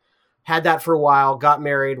about. Had that for a while, got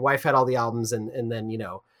married, wife had all the albums, and then,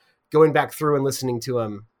 going back through and listening to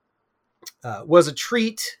them was a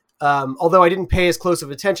treat. Although I didn't pay as close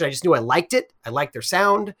of attention, I just knew I liked it. I liked their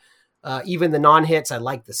sound. Even the non-hits, I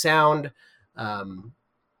liked the sound. As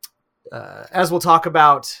we'll talk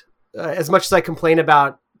about, as much as I complain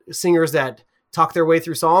about singers that talk their way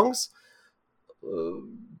through songs,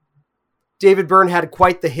 David Byrne had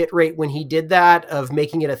quite the hit rate when he did that, of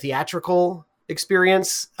making it a theatrical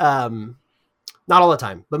experience. Not all the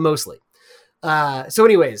time, but mostly. So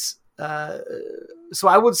anyways, so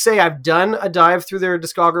I would say I've done a dive through their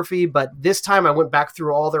discography, but this time I went back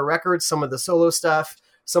through all their records, some of the solo stuff,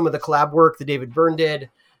 some of the collab work that David Byrne did.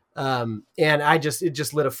 And it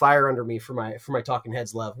just lit a fire under me for my Talking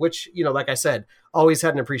Heads love, which, like I said, always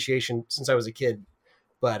had an appreciation since I was a kid,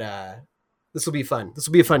 but, this will be fun. This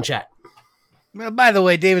will be a fun chat. Well, by the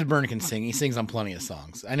way, David Byrne can sing. He sings on plenty of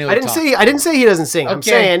songs. I didn't say he doesn't sing. Okay. I'm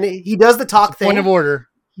saying he does the talk thing. Point of order.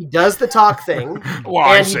 He does the talk thing. Well,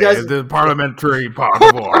 I say the parliamentary part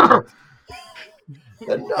of order.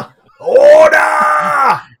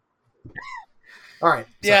 Order! All right.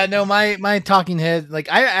 Yeah, no, my Talking Head, like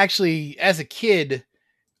I actually, as a kid,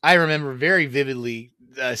 I remember very vividly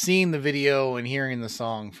seeing the video and hearing the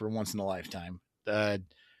song for once in a lifetime. It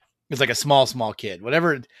was like a small kid. For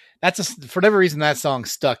whatever reason, that song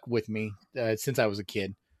stuck with me since I was a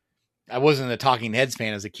kid. I wasn't a Talking Heads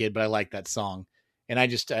fan as a kid, but I liked that song. And I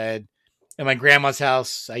just, at my grandma's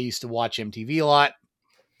house, I used to watch MTV a lot.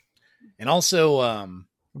 And also...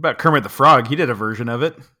 what about Kermit the Frog? He did a version of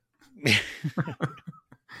it.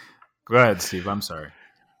 Go ahead, Steve. I'm sorry.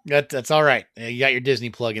 That's all right. You got your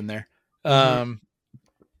Disney plug in there. But,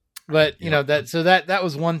 that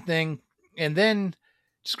was one thing. And then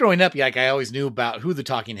just growing up, I always knew about who the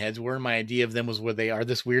Talking Heads were. My idea of them was where they are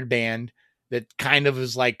this weird band that kind of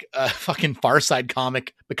is like a fucking Far Side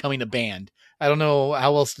comic becoming a band. I don't know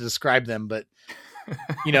how else to describe them, but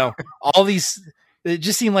all these, it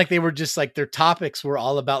just seemed like they were just like their topics were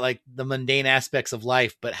all about like the mundane aspects of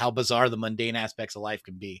life, but how bizarre the mundane aspects of life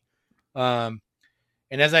can be. And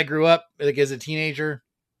as I grew up, like as a teenager,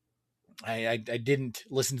 I didn't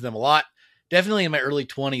listen to them a lot. Definitely in my early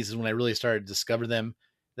 20s is when I really started to discover them.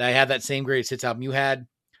 That I had that same Greatest Hits album you had,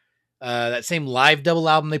 that same live double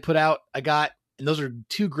album they put out, I got, and those are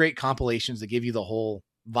two great compilations that give you the whole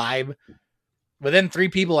vibe. But then three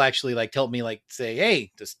people actually told me say,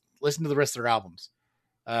 hey, just listen to the rest of their albums.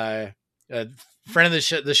 A friend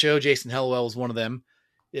of the show, Jason Hellwell, was one of them.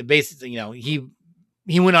 It basically,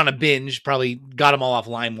 he went on a binge, probably got them all off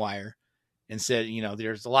LimeWire, and said,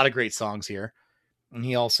 there's a lot of great songs here. And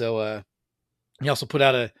he also put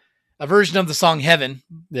out a version of the song Heaven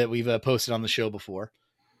that we've posted on the show before.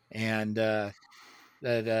 And that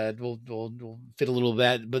we'll fit a little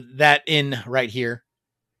bit, but that in right here.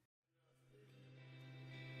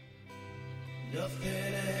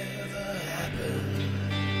 Nothing ever happened.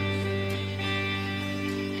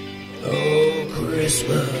 Oh,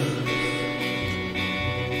 Christmas.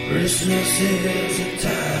 Christmas is a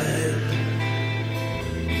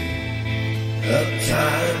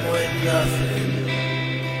time when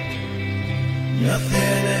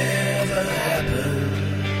nothing ever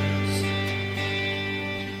happens.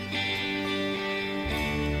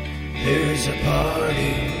 There's a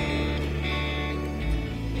party.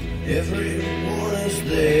 Everyone is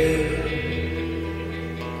there.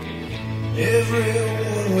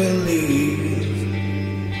 Everyone will leave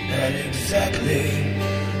at exactly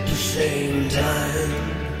the same time.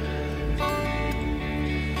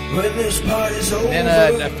 When this party's over,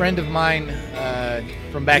 Then a friend of mine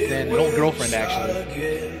from back then, an old girlfriend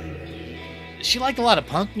actually, she liked a lot of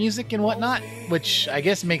punk music and whatnot, which I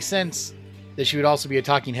guess makes sense that she would also be a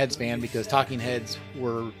Talking Heads fan, because Talking Heads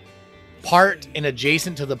were part and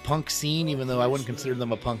adjacent to the punk scene, even though I wouldn't consider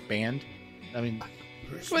them a punk band. I mean,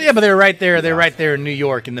 well, yeah, but they're right there. They're right there in New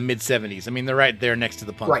York in the mid '70s. I mean, they're right there next to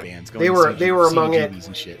the punk bands. They were among it.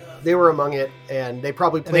 And shit. They were among it, and they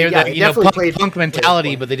probably played. And they definitely played punk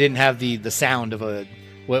mentality, but they didn't have the sound of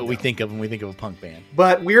what we think of when we think of a punk band.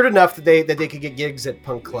 But weird enough that they could get gigs at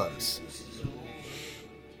punk clubs.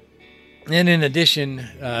 And in addition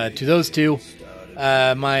to those two,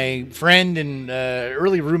 my friend and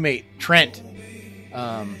early roommate Trent,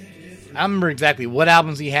 I remember exactly what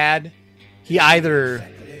albums he had. He either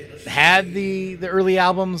had the early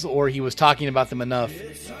albums, or he was talking about them enough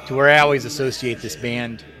to where I always associate this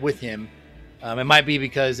band with him. It might be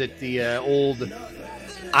because at the old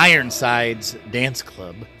Ironsides dance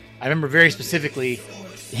club, I remember very specifically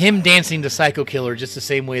him dancing to Psycho Killer just the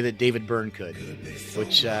same way that David Byrne could,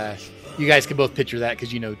 which you guys can both picture that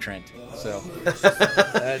because you know Trent. So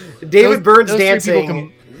David Byrne's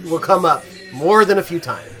dancing will come up more than a few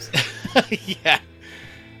times. Yeah.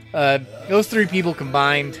 Those three people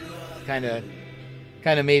combined kind of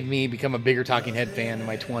made me become a bigger Talking Head fan in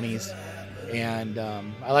my 20s. And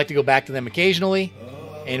I like to go back to them occasionally.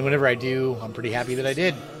 And whenever I do, I'm pretty happy that I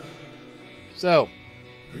did. So,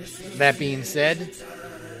 that being said,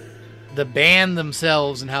 the band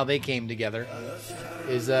themselves and how they came together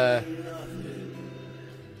is a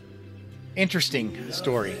interesting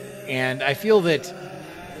story. And I feel that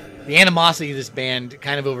the animosity of this band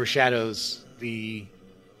kind of overshadows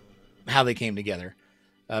how they came together,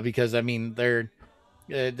 because I mean they're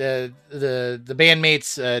the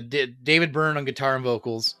bandmates, David Byrne on guitar and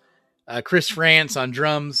vocals, Chris France on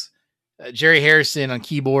drums, Jerry Harrison on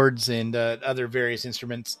keyboards and other various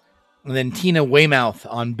instruments, and then Tina Weymouth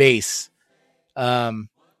on bass. That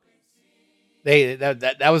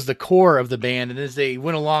was the core of the band, and as they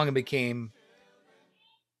went along and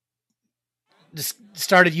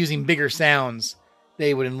started using bigger sounds,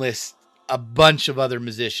 they would enlist a bunch of other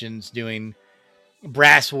musicians doing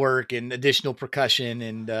brass work and additional percussion.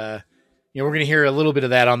 And, we're going to hear a little bit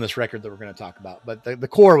of that on this record that we're going to talk about, but the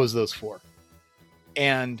core was those four.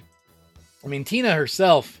 And I mean, Tina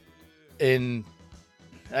herself, I've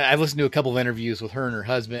listened to a couple of interviews with her and her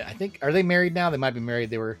husband. I think, are they married now? They might be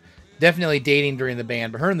married. They were definitely dating during the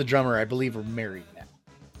band, but her and the drummer, I believe, are married now.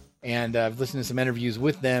 And I've listened to some interviews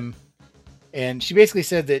with them. And she basically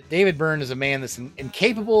said that David Byrne is a man that's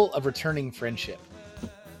incapable of returning friendship.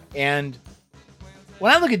 And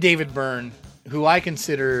when I look at David Byrne, who I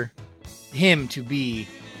consider him to be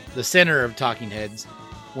the center of Talking Heads,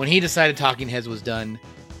 when he decided Talking Heads was done,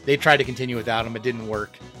 they tried to continue without him. It didn't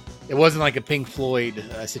work. It wasn't like a Pink Floyd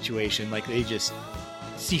situation. Like they just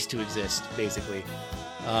ceased to exist, basically.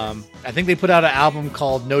 I think they put out an album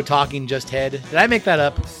called No Talking, Just Head. Did I make that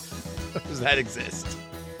up? Or does that exist?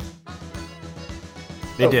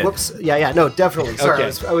 They did. Whoops. Yeah. No, definitely. Sorry,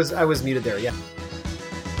 Okay. I was muted there. Yeah.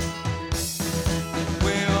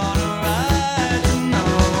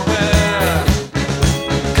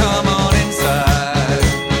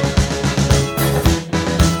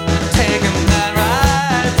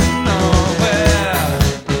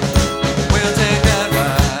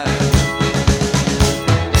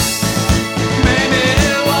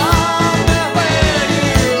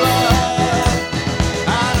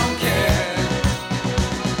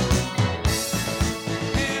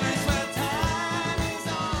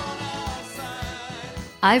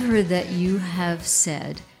 I've heard that you have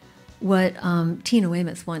said what Tina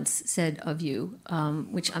Weymouth once said of you,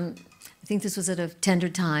 which I think this was at a tender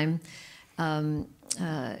time, and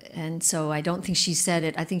so I don't think she said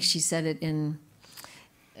it. I think she said it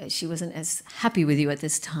she wasn't as happy with you at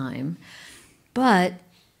this time, but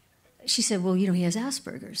she said, well, he has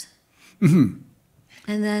Asperger's. Mm-hmm.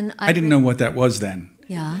 And then I didn't know what that was then.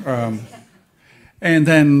 Yeah. And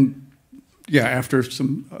then, after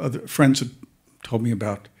some other friends had told me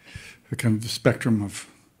about the kind of the spectrum of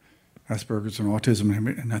Asperger's and autism,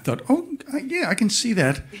 and I thought, I can see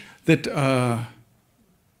that. That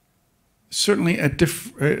certainly at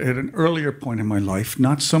an earlier point in my life,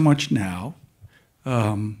 not so much now.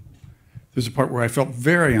 There's a part where I felt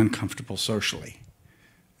very uncomfortable socially,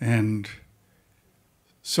 and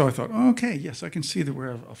so I thought, yes, I can see that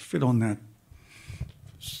where I'll fit on that.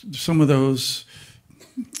 Some of those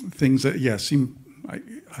things that,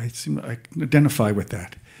 I can identify with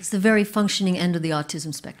that. It's the very functioning end of the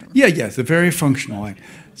autism spectrum. Yeah, it's a very functional line.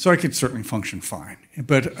 So I could certainly function fine,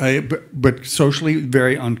 but socially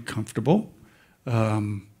very uncomfortable.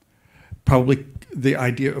 Probably the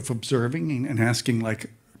idea of observing and asking, like,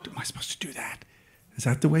 am I supposed to do that? Is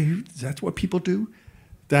that what people do?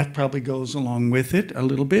 That probably goes along with it a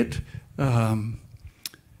little bit.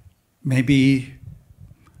 Maybe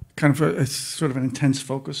kind of a sort of an intense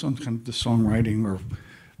focus on kind of the songwriting or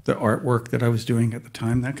the artwork that I was doing at the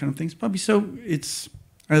time, that kind of thing. It's probably so. It's,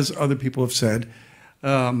 as other people have said,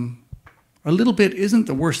 a little bit isn't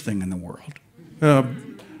the worst thing in the world.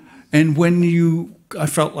 And when I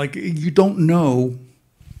felt like you don't know,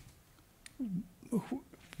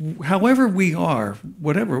 however we are,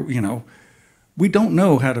 whatever, we don't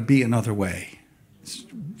know how to be another way.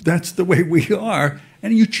 That's the way we are.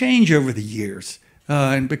 And you change over the years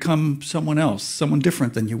and become someone else, someone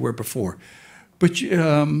different than you were before. But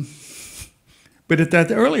at that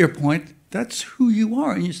earlier point, that's who you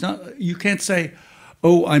are. And it's not, you can't say,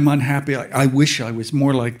 oh, I'm unhappy. I wish I was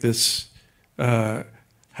more like this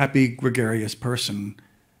happy, gregarious person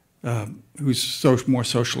who's more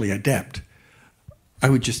socially adept. I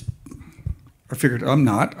figured I'm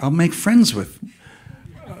not. I'll make friends with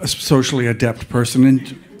a socially adept person,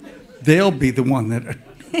 and they'll be the one that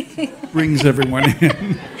brings everyone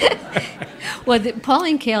in. Well,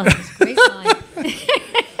 Pauline Kael has this great line.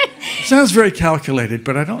 Sounds very calculated,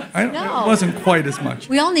 but No. it wasn't quite as much.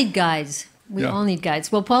 We all need guides. We all need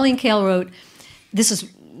guides. Well, Pauline Kael wrote, this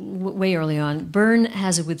is way early on, Byrne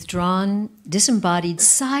has a withdrawn, disembodied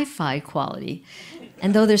sci-fi quality.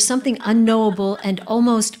 And though there's something unknowable and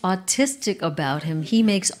almost autistic about him, he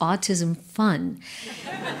makes autism fun.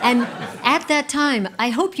 And at that time, I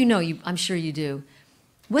hope you know, I'm sure you do,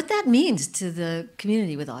 what that means to the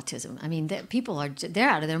community with autism. I mean, they're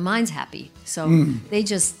out of their minds happy. So they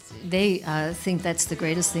think that's the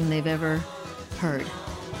greatest thing they've ever heard.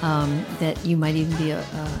 That you might even be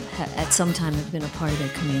at some time have been a part of their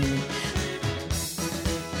community.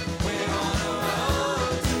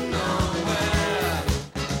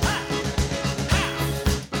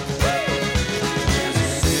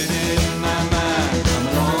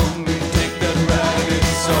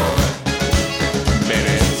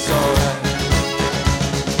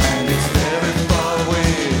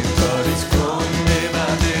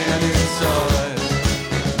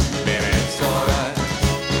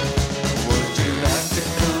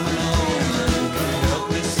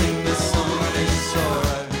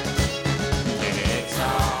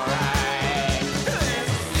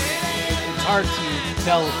 Hard to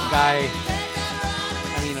tell if a guy,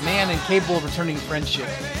 a man incapable of returning friendship.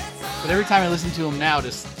 But every time I listen to him now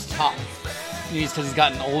just talk, it's because he's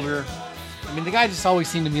gotten older. The guy just always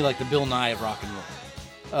seemed to me like the Bill Nye of rock and roll.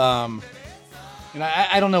 And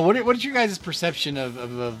I don't know, what is your guys' perception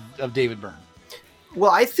of David Byrne?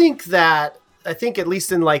 Well, I think at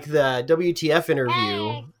least in like the WTF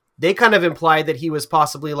interview, they kind of implied that he was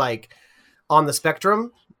possibly like on the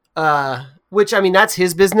spectrum, which, that's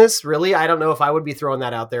his business, really. I don't know if I would be throwing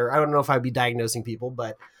that out there. I don't know if I'd be diagnosing people,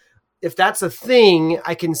 but if that's a thing,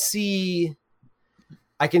 I can see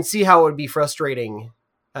how it would be frustrating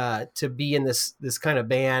to be in this kind of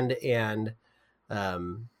band and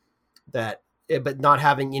but not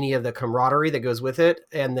having any of the camaraderie that goes with it,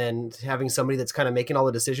 and then having somebody that's kind of making all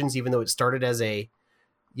the decisions, even though it started as a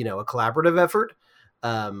collaborative effort.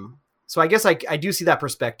 So I guess I do see that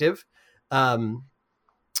perspective.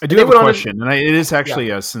 I do have a question, and it is actually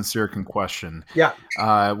a sincere question. Yeah.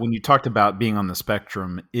 When you talked about being on the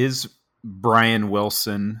spectrum, is Brian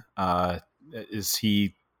Wilson, is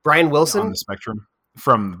he Brian Wilson on the spectrum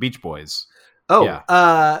from the Beach Boys? Oh,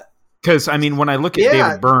 yeah. Because when I look at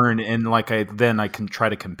David Byrne and I can try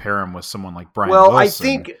to compare him with someone like Brian Wilson. Well, I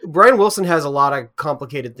think Brian Wilson has a lot of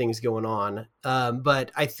complicated things going on,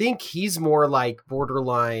 but I think he's more like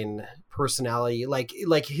borderline personality. Like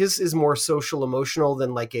his is more social emotional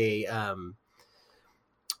than like a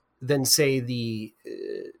than say the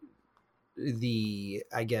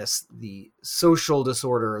I guess the social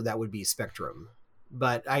disorder that would be spectrum.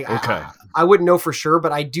 But I wouldn't know for sure,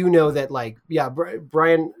 but I do know that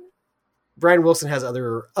Brian Wilson has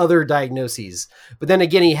other diagnoses, but then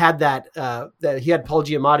again, he had that he had Paul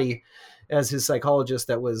Giamatti as his psychologist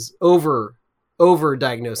that was over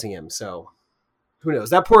diagnosing him. So who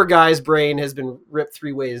knows? That poor guy's brain has been ripped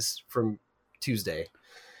 3 ways from Tuesday.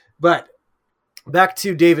 But back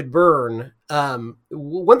to David Byrne.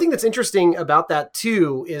 One thing that's interesting about that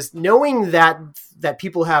too is knowing that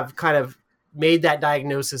people have kind of made that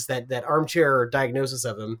diagnosis, that armchair diagnosis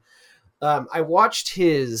of him. I watched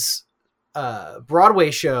his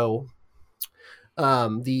Broadway show,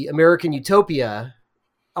 the American Utopia,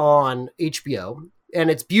 on HBO, and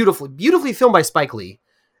it's beautifully filmed by Spike Lee.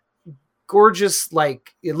 Gorgeous,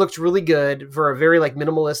 like it looked really good for a very like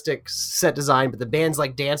minimalistic set design, but the band's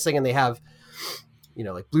like dancing and they have, you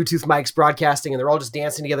know, like Bluetooth mics broadcasting and they're all just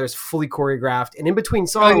dancing together. It's fully choreographed. And in between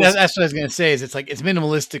songs, that's what I was going to say is it's like, it's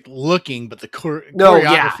minimalistic looking, but the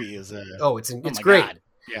choreography is, it's great. God.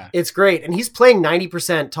 Yeah. It's great. And he's playing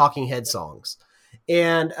 90% Talking Head songs.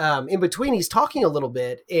 And in between he's talking a little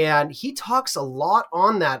bit, and he talks a lot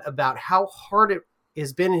on that about how hard it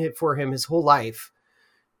has been for him his whole life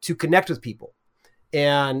to connect with people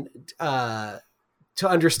and to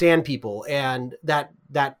understand people. And that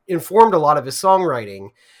informed a lot of his songwriting.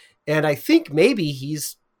 And I think maybe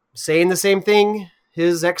he's saying the same thing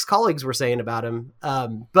his ex-colleagues were saying about him.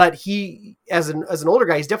 But he, as an older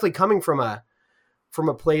guy, he's definitely coming from a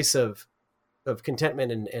place of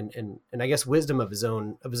contentment and I guess wisdom of his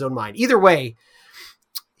own mind. Either way,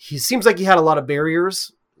 he seems like he had a lot of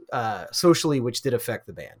barriers socially, which did affect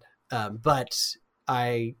the band. But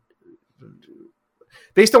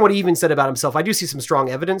based on what he even said about himself, I do see some strong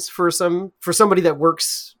evidence for somebody that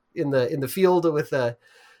works in the field with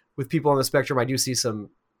people on the spectrum. I do see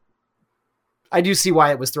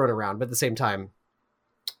why it was thrown around, but at the same time,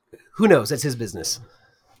 who knows? It's his business.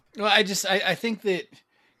 Well, I think that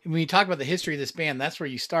when you talk about the history of this band, that's where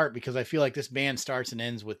you start, because I feel like this band starts and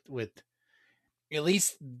ends with at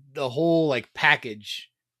least the whole like package.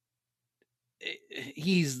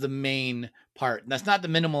 He's the main part. And that's not to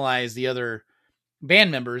minimalize the other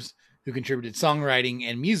band members who contributed songwriting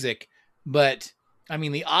and music, but I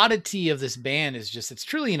mean, the oddity of this band is just, it's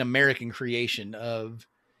truly an American creation of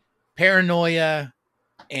paranoia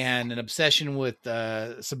and an obsession with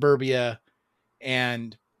suburbia.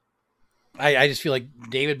 And I just feel like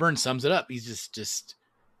David Byrne sums it up. He's just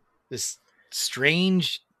this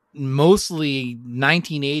strange, mostly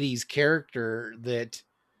 1980s character that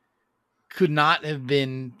could not have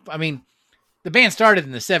been, I mean, the band started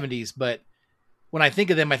in the 70s, but when I think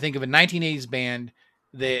of them, I think of a 1980s band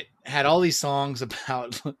that had all these songs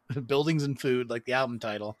about buildings and food, like the album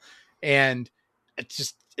title. And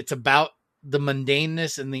it's about the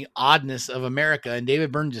mundaneness and the oddness of America. And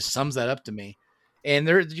David Byrne just sums that up to me. And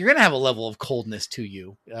you're going to have a level of coldness to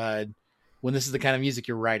you when this is the kind of music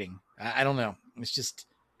you're writing. I don't know. It's just,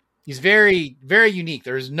 he's very, very unique.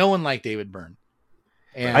 There's no one like David Byrne.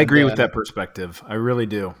 And, I agree with that perspective. I really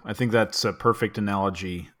do. I think that's a perfect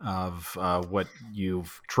analogy of what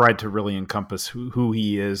you've tried to really encompass who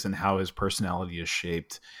he is and how his personality is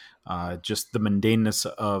shaped. Just the mundaneness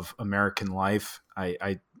of American life.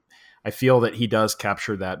 I feel that he does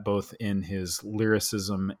capture that both in his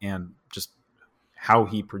lyricism and just how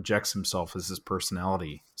he projects himself as his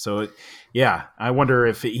personality. So, I wonder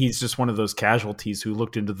if he's just one of those casualties who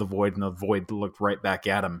looked into the void and the void looked right back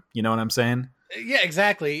at him. You know what I'm saying? Yeah,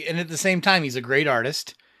 exactly. And at the same time, he's a great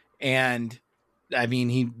artist. And I mean,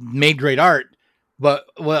 he made great art, but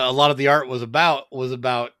what a lot of the art was about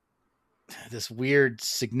this weird,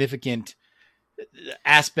 significant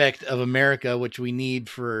aspect of America, which we need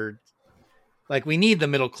we need the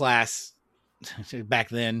middle class back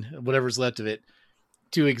then, whatever's left of it,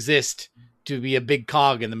 to exist, to be a big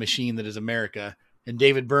cog in the machine that is America. And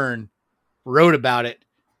David Byrne wrote about it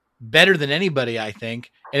better than anybody, I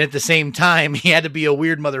think. And at the same time, he had to be a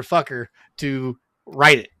weird motherfucker to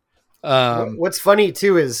write it. What's funny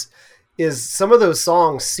too is some of those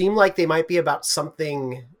songs seem like they might be about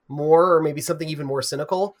something more, or maybe something even more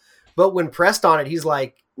cynical. But when pressed on it, he's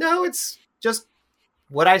like, no, it's just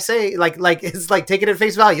what I say. Like it's like, take it at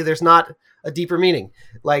face value. There's not a deeper meaning.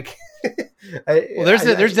 Like,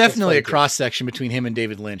 there's definitely a cross section between him and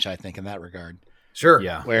David Lynch, I think, in that regard. Sure.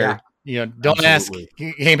 Yeah. Where, don't Absolutely.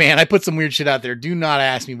 Ask, hey man, I put some weird shit out there. Do not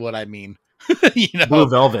ask me what I mean. Blue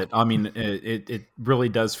Velvet. I mean, it really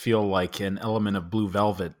does feel like an element of Blue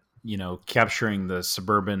Velvet, capturing the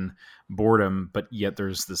suburban boredom, but yet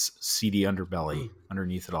there's this seedy underbelly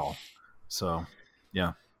underneath it all. So,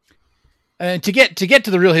 yeah. To get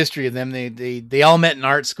to the real history of them, they all met in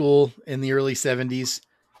art school in the early 70s,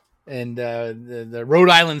 and the Rhode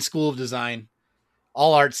Island School of Design.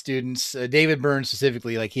 All art students, David Byrne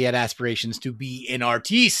specifically, like he had aspirations to be an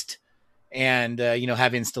artiste and,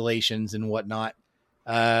 have installations and whatnot.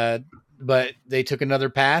 But they took another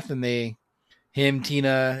path, and him,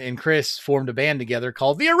 Tina, and Chris formed a band together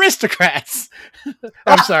called the Aristocrats.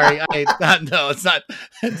 I'm sorry. No, it's not.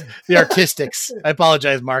 It's the Artistics. I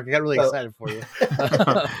apologize, Mark. I got really excited for you.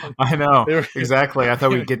 I know. Exactly. I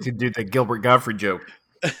thought we'd get to do the Gilbert Gottfried joke.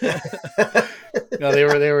 No, they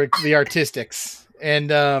were the Artistics.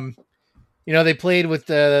 And, they played with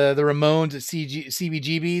the Ramones at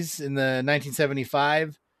CBGB's in the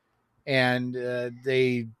 1975. and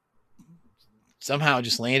they somehow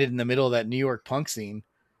just landed in the middle of that New York punk scene.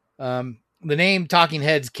 The name Talking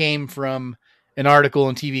Heads came from an article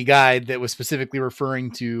in TV Guide that was specifically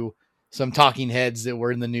referring to some talking heads that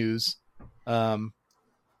were in the news. And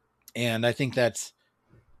I think that's,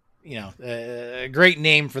 a great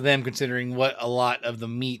name for them, considering what a lot of the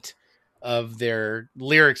meat of their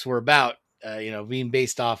lyrics were about, being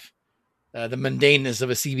based off the mundaneness of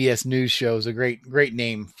a CBS News show is a great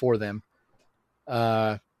name for them.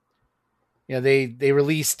 They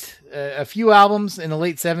released a few albums in the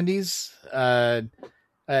late 70s.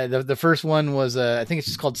 The first one was, I think it's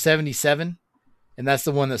just called 77. And that's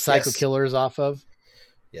the one that Psycho Killer is off of.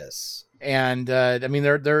 Yes. And,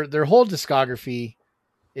 their whole discography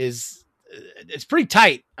it's pretty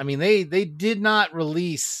tight. I mean, they did not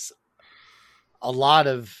release a lot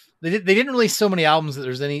of, they didn't release so many albums that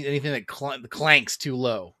there's anything that clanks too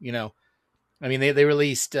low, they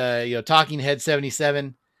released, Talking Head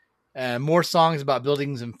 77, More Songs About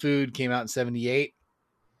Buildings and Food came out in 78.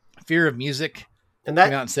 Fear of Music and that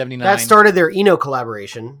came out in 79. That started their Eno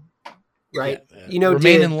collaboration, right?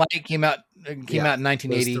 Remain in Light came out in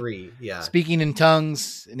 1980. Three, yeah. Speaking in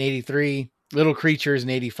Tongues in 83. Little Creatures in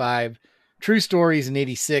 85. True Stories in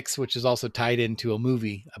 86, which is also tied into a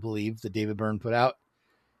movie, I believe, that David Byrne put out.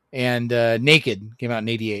 And Naked came out in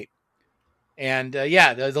 88. And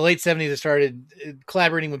the late 70s, they started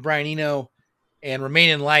collaborating with Brian Eno, and Remain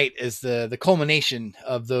in Light is the culmination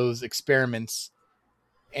of those experiments.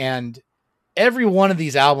 And every one of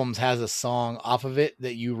these albums has a song off of it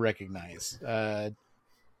that you recognize.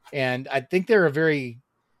 And I think they were kind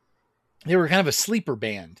of a sleeper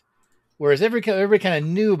band. Whereas everybody kind of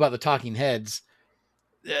knew about the Talking Heads.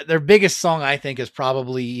 Their biggest song, I think, is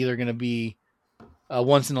probably either going to be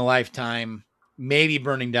Once in a Lifetime, maybe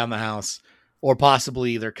Burning Down the House, or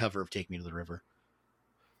possibly their cover of Take Me to the River.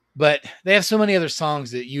 But they have so many other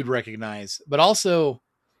songs that you'd recognize. But also,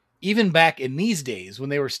 even back in these days,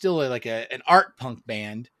 when they were still an art punk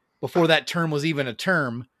band, before that term was even a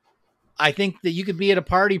term, I think that you could be at a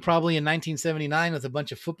party probably in 1979 with a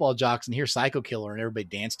bunch of football jocks and hear Psycho Killer and everybody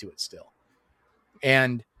dance to it still.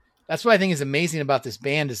 And that's what I think is amazing about this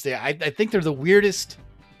band is I think they're the weirdest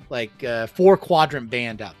 4-quadrant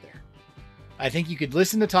band out there. I think you could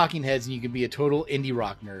listen to Talking Heads and you could be a total indie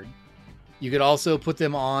rock nerd. You could also put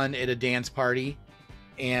them on at a dance party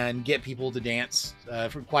and get people to dance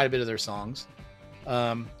for quite a bit of their songs.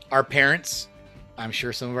 Our parents, I'm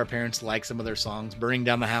sure some of our parents like some of their songs. Burning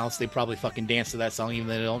Down the House, they probably fucking dance to that song even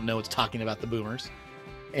though they don't know it's talking about the boomers.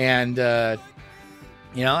 And I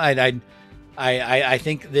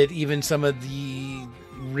think that even some of the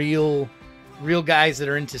real guys that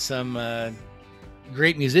are into some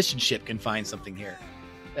great musicianship can find something here.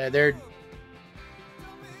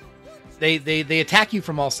 They attack you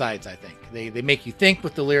from all sides. I think they make you think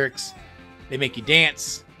with the lyrics. They make you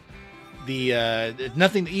dance.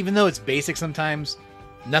 Nothing, even though it's basic sometimes,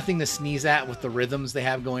 nothing to sneeze at with the rhythms they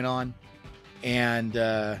have going on. And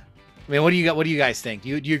what do you guys think? Do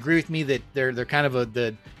you agree with me that they're kind of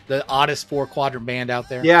the oddest 4-quadrant band out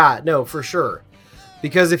there? Yeah, no, for sure.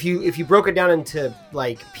 Because if you broke it down into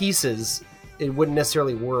pieces, it wouldn't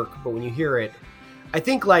necessarily work. But when you hear it, I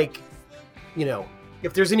think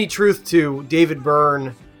if there's any truth to David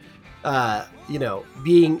Byrne,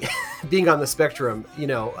 being on the spectrum,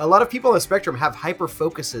 a lot of people on the spectrum have hyper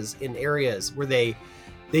focuses in areas where they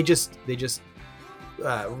just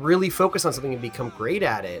really focus on something and become great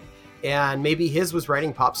at it. And maybe his was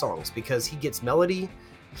writing pop songs because he gets melody,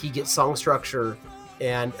 he gets song structure,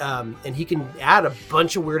 and he can add a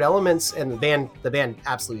bunch of weird elements. And the band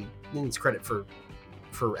absolutely needs credit for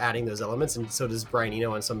adding those elements, and so does Brian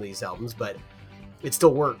Eno on some of these albums. But it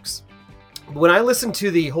still works. When I listen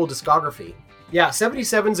to the whole discography,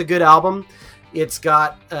 77's a good album. It's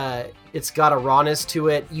got a rawness to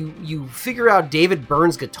it. You figure out David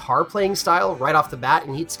Byrne's guitar playing style right off the bat,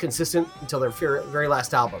 and it's consistent until their very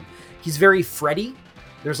last album. He's very fretty.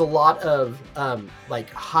 There's a lot of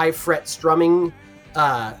high fret strumming.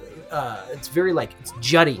 It's very it's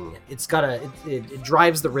jutting. It's got it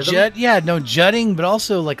drives the rhythm. Jutting, but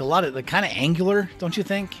also a lot of kind of angular, don't you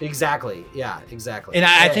think? Exactly. Yeah, exactly. And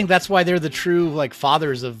I think that's why they're the true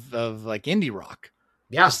fathers of indie rock.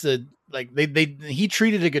 Yeah. Just he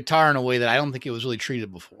treated a guitar in a way that I don't think it was really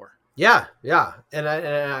treated before. Yeah, and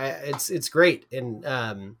it's great,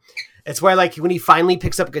 and it's why when he finally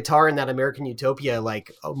picks up a guitar in that American Utopia,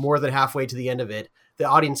 more than halfway to the end of it, the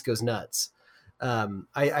audience goes nuts.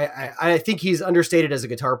 I think he's understated as a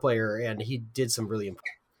guitar player, and he did some really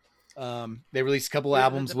important. They released a couple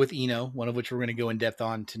albums with Eno, one of which we're going to go in depth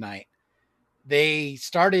on tonight. They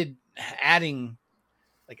started adding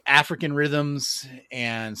like African rhythms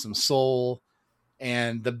and some soul,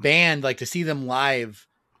 and the band, like to see them live,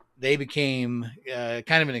 they became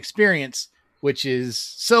kind of an experience, which is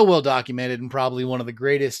so well documented and probably one of the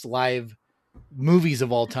greatest live movies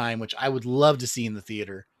of all time, which I would love to see in the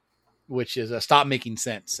theater, which is Stop Making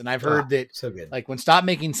Sense. And I've heard that so good. Like when Stop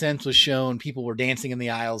Making Sense was shown, people were dancing in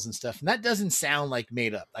the aisles and stuff. And that doesn't sound like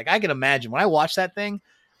made up. Like I can imagine when I watch that thing,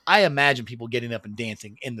 I imagine people getting up and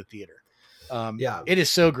dancing in the theater. It is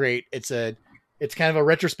so great. It's kind of a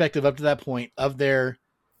retrospective up to that point of their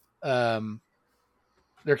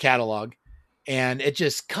catalog. And it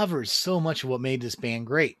just covers so much of what made this band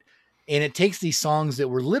great. And it takes these songs that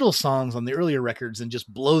were little songs on the earlier records and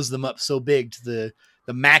just blows them up so big to the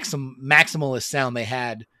maximalist sound they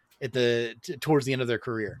had at towards the end of their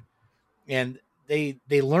career. And they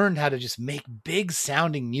learned how to just make big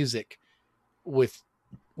sounding music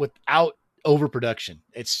without overproduction.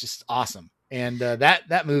 It's just awesome. And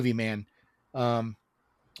that movie, man,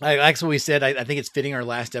 like what we said, I think it's fitting. Our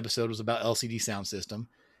last episode was about LCD Sound System,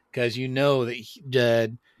 because you know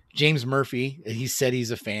that James Murphy, he said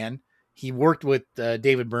he's a fan. He worked with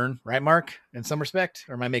David Byrne, right, Mark, in some respect?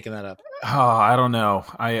 Or am I making that up? Oh, I don't know.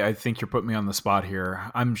 I think you're putting me on the spot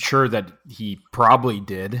here. I'm sure that he probably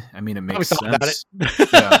did. I mean, it makes sense. About it.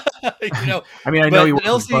 Yeah. You know, I mean, I know he worked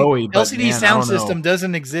with Bowie, but LCD Sound System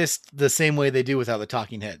doesn't exist the same way they do without the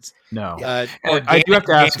Talking Heads. No. I do have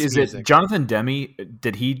to ask, is it Jonathan Demme?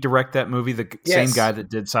 Did he direct that movie? The same guy that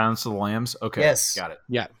did Silence of the Lambs? Okay. Yes. Got it.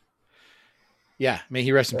 Yeah. Yeah, may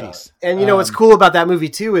he rest in peace. And you know what's cool about that movie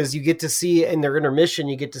too is you get to see in their intermission,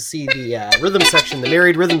 you get to see the rhythm section, the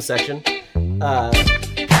married rhythm section,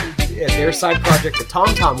 their side project, the Tom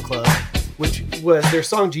Tom Club, which was their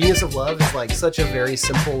song "Genius of Love" is like such a very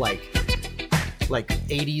simple like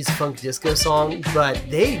 80s funk disco song, but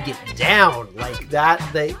they get down like that.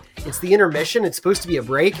 It's the intermission. It's supposed to be a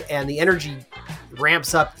break, and the energy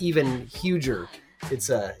ramps up even huger. It's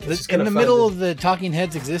in the middle of the Talking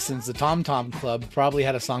Heads' existence, the Tom Tom Club probably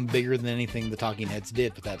had a song bigger than anything the Talking Heads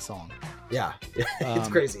did with that song. Yeah, it's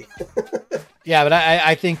crazy. Yeah, but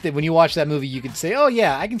I think that when you watch that movie, you could say, oh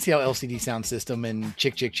yeah, I can see how LCD Sound System and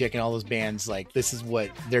Chick Chick Chick and all those bands, like this is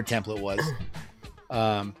what their template was.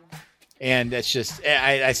 And that's just,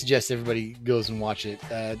 I suggest everybody goes and watch it.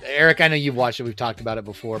 Eric, I know you've watched it. We've talked about it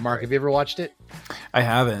before. Mark, have you ever watched it? I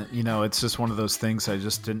haven't. You know, it's just one of those things I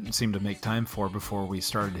just didn't seem to make time for before we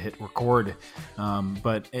started to hit record.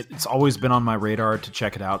 But it's always been on my radar to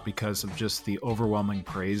check it out because of just the overwhelming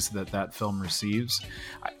praise that film receives.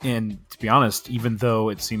 And to be honest, even though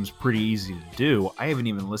it seems pretty easy to do, I haven't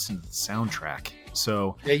even listened to the soundtrack.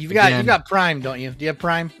 So yeah, you've got Prime, don't you? Do you have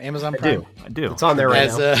Prime? Amazon Prime? I do. It's on there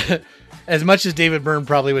right now. As much as David Byrne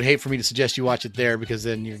probably would hate for me to suggest you watch it there, because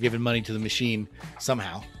then you're giving money to the machine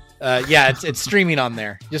somehow. Yeah, it's streaming on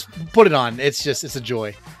there. Just put it on. It's a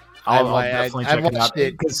joy. I'll definitely check it out.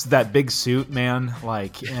 It's that big suit, man.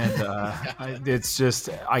 Like, and it's just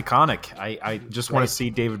iconic. I just want to see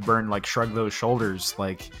David Byrne like shrug those shoulders,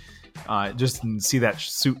 like just see that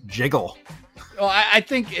suit jiggle. Well, I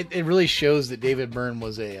think it really shows that David Byrne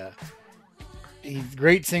was he's a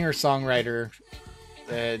great singer-songwriter,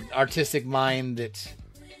 an artistic mind that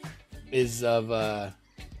is of a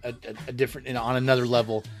different, on another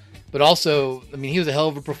level. But also, I mean, he was a hell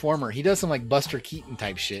of a performer. He does some like Buster Keaton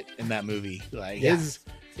type shit in that movie. Like his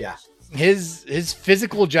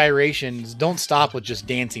physical gyrations don't stop with just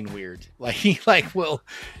dancing weird. Like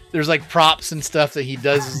there's like props and stuff that he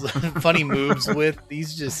does funny moves with.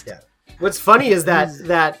 He's just What's funny is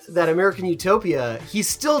that American Utopia, he's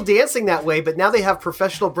still dancing that way, but now they have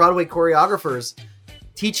professional Broadway choreographers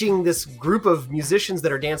teaching this group of musicians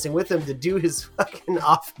that are dancing with him to do his fucking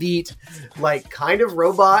offbeat, like kind of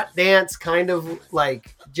robot dance, kind of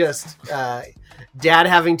like just dad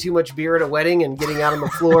having too much beer at a wedding and getting out on the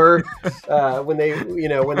floor when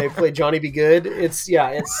they play Johnny Be Good. It's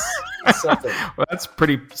something. Well, that's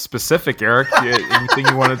pretty specific, Eric. Anything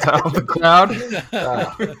you want to tell the crowd?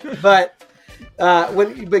 But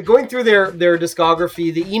going through their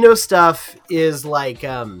discography, the Eno stuff is like,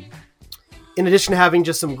 in addition to having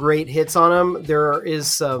just some great hits on them, there is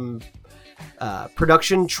some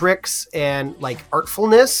production tricks and like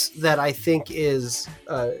artfulness that I think is,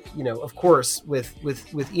 of course,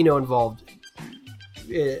 with Eno involved,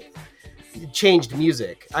 it changed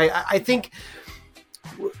music. I think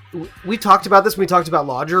we talked about this when we talked about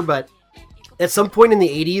Lodger, but at some point in the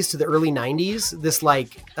 80s to the early 90s, this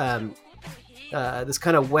like this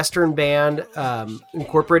kind of Western band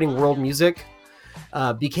incorporating world music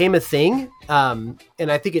became a thing. And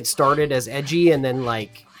I think it started as edgy and then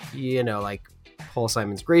like Paul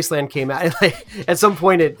Simon's Graceland came out. At some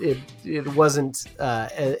point, it wasn't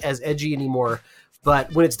as edgy anymore.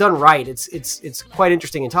 But when it's done right, it's quite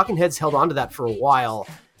interesting. And Talking Heads held on to that for a while.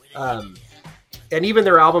 And even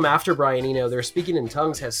their album after Brian Eno, their Speaking in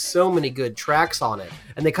Tongues has so many good tracks on it.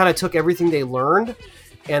 And they kind of took everything they learned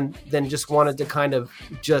and then just wanted to kind of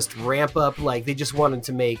just ramp up. Like they just wanted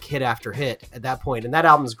to make hit after hit at that point. And that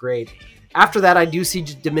album's great. After that, I do see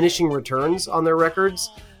diminishing returns on their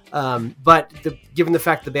records. But given the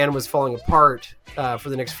fact the band was falling apart for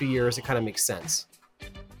the next few years, it kind of makes sense.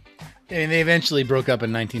 And they eventually broke up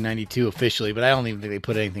in 1992 officially, but I don't even think they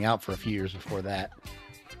put anything out for a few years before that.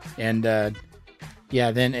 And then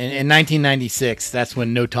in 1996, that's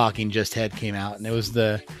when No Talking Just Head came out, and it was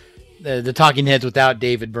the Talking Heads without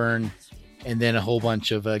David Byrne, and then a whole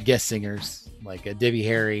bunch of guest singers like Debbie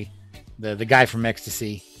Harry, the guy from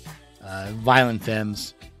Ecstasy, Violent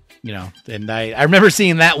Femmes, And I remember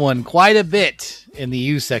seeing that one quite a bit in the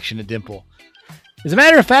U section at Dimple. As a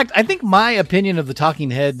matter of fact, I think my opinion of the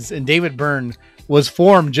Talking Heads and David Byrne was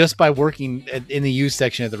formed just by working in the used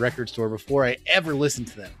section at the record store before I ever listened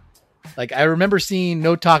to them. Like, I remember seeing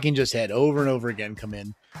No Talking Just Head over and over again come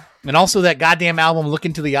in. And also that goddamn album, Look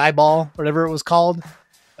Into the Eyeball, whatever it was called.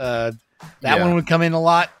 That one would come in a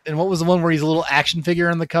lot. And what was the one where he's a little action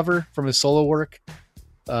figure on the cover from his solo work?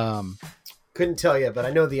 Couldn't tell you, but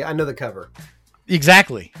I know the cover.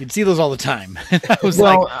 Exactly. You'd see those all the time. I was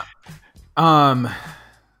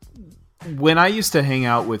when I used to hang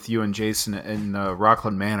out with you and Jason in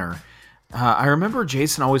Rockland Manor, I remember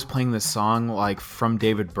Jason always playing this song like from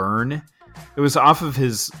David Byrne. It was off of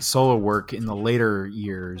his solo work in the later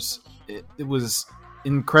years. It was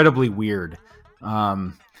incredibly weird.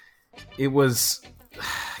 It was,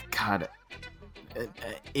 God,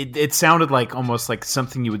 it sounded like almost like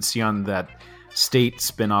something you would see on that State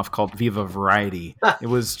spinoff called Viva Variety. It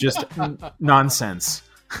was just nonsense.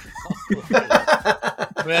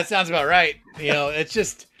 That sounds about right. It's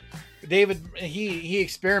just David. He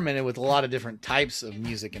experimented with a lot of different types of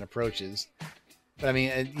music and approaches. But I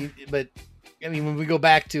mean, when we go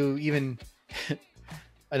back to even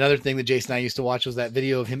another thing that Jason and I used to watch was that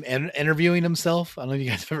video of him interviewing himself. I don't know if you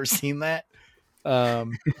guys have ever seen that.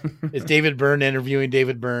 It's David Byrne interviewing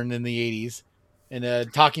David Byrne in the 80s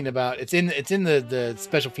and talking about it's in the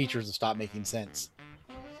special features of Stop Making Sense.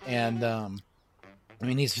 And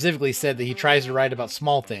he specifically said that he tries to write about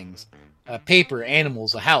small things, paper,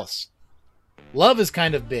 animals, a house. Love is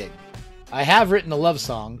kind of big. I have written a love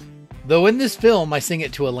song, though in this film I sing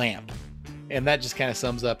it to a lamp. And that just kind of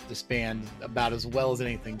sums up this band about as well as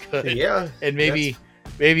anything could. Yeah. And maybe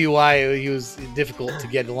why he was difficult to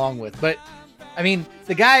get along with. But I mean,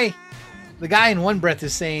 the guy in one breath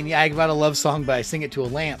is saying, yeah, I got a love song, but I sing it to a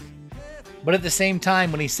lamp. But at the same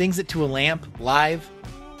time, when he sings it to a lamp live,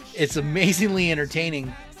 it's amazingly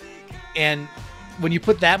entertaining. And when you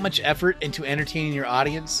put that much effort into entertaining your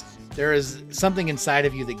audience, there is something inside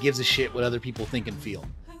of you that gives a shit what other people think and feel.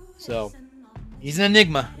 So he's an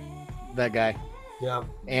enigma, that guy. Yeah.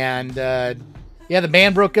 And the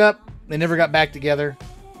band broke up. They never got back together.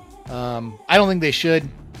 I don't think they should.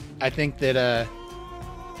 I think that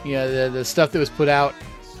the stuff that was put out.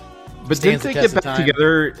 But didn't they get back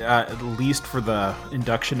together at least for the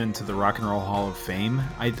induction into the Rock and Roll Hall of Fame?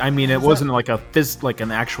 I mean, it wasn't like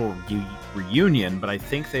an actual reunion, but I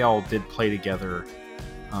think they all did play together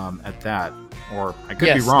at that. Or I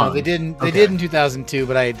could be wrong. No, they didn't. They did in 2002,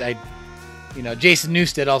 but I Jason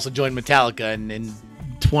Newsted also joined Metallica in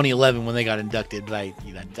 2011 when they got inducted. But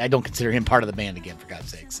I don't consider him part of the band again, for God's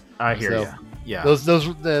sakes. I hear you. Yeah.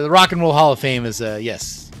 The Rock and Roll Hall of Fame is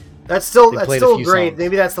yes. That's still great. Songs.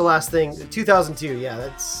 Maybe that's the last thing. 2002. Yeah,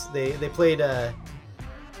 that's they played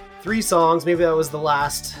 3 songs. Maybe that was the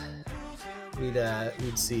last we'd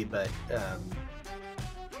see, but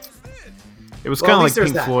it was kind of like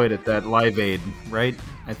Pink Floyd at that Live Aid, right?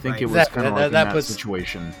 I think it was kind of like in that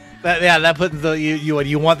situation. That puts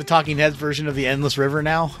you want the Talking Heads version of the Endless River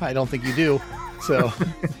now? I don't think you do. So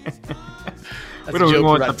we don't even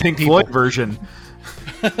want the Pink Floyd version.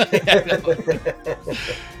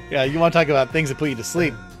 Yeah, you want to talk about things that put you to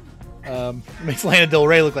sleep. Makes Lana Del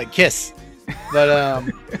Rey look like Kiss. But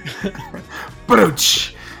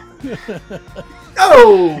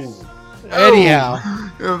anyhow,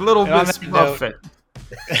 a little bit muffin.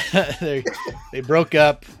 They broke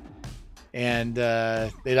up, and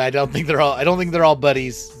I don't think they're all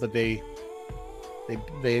buddies, but they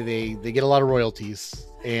get a lot of royalties.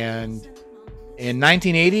 And in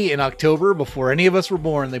 1980, in October, before any of us were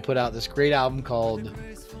born, they put out this great album called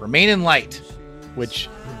Remain in Light, which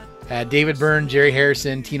had David Byrne, Jerry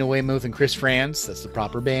Harrison, Tina Weymouth, and Chris Franz, that's the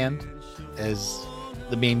proper band, as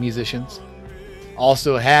the main musicians.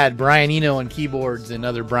 Also had Brian Eno on keyboards and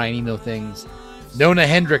other Brian Eno things. Nona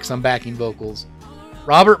Hendrix on backing vocals.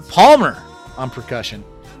 Robert Palmer on percussion.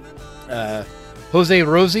 Jose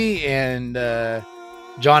Rossi and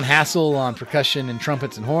John Hassel on percussion and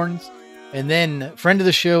trumpets and horns. And then friend of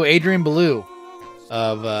the show, Adrian Belew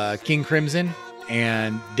of King Crimson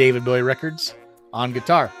and David Bowie Records on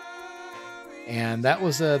guitar. And that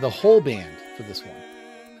was the whole band for this one.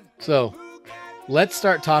 So let's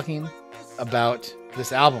start talking about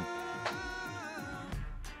this album.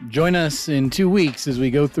 Join us in 2 weeks as we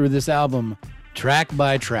go through this album track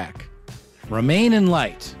by track. Remain in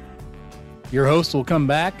light. Your host will come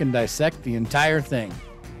back and dissect the entire thing.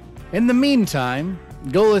 In the meantime,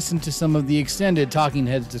 go listen to some of the extended Talking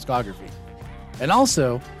Heads discography. And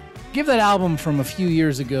also, give that album from a few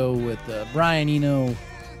years ago with Brian Eno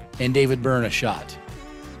and David Byrne a shot.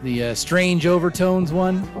 The Strange Overtones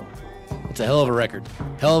one, it's a hell of a record.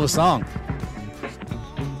 Hell of a song.